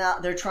now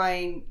they're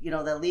trying,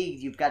 the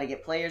league, you've got to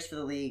get players for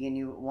the league, and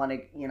you want to,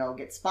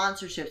 get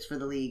sponsorships for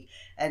the league.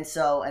 And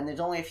there's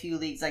only a few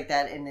leagues like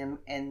that in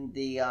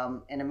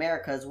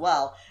America as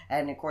well.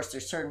 And of course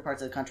there's certain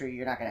parts of the country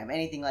you're not going to have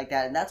anything like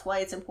that, and that's why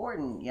it's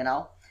important,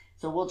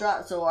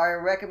 So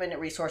our recommended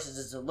resources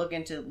is to look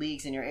into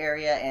leagues in your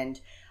area, and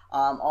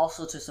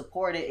also to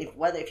support it.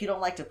 If you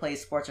don't like to play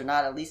sports or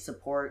not, at least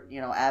support,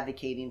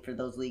 advocating for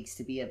those leagues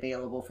to be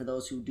available for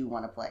those who do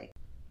want to play.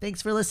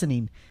 Thanks for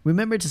listening.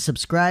 Remember to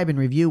subscribe and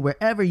review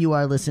wherever you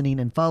are listening,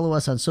 and follow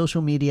us on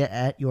social media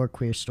at Your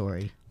Queer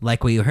Story.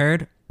 Like what you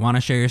heard? Want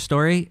to share your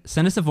story?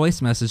 Send us a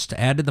voice message to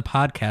add to the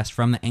podcast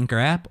from the Anchor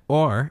app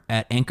or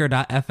at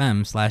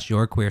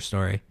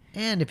anchor.fm/yourqueerstory.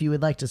 And if you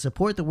would like to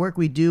support the work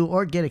we do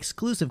or get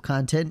exclusive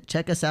content,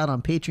 check us out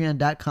on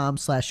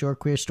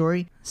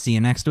patreon.com/yourqueerstory. See you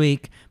next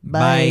week.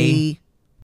 Bye.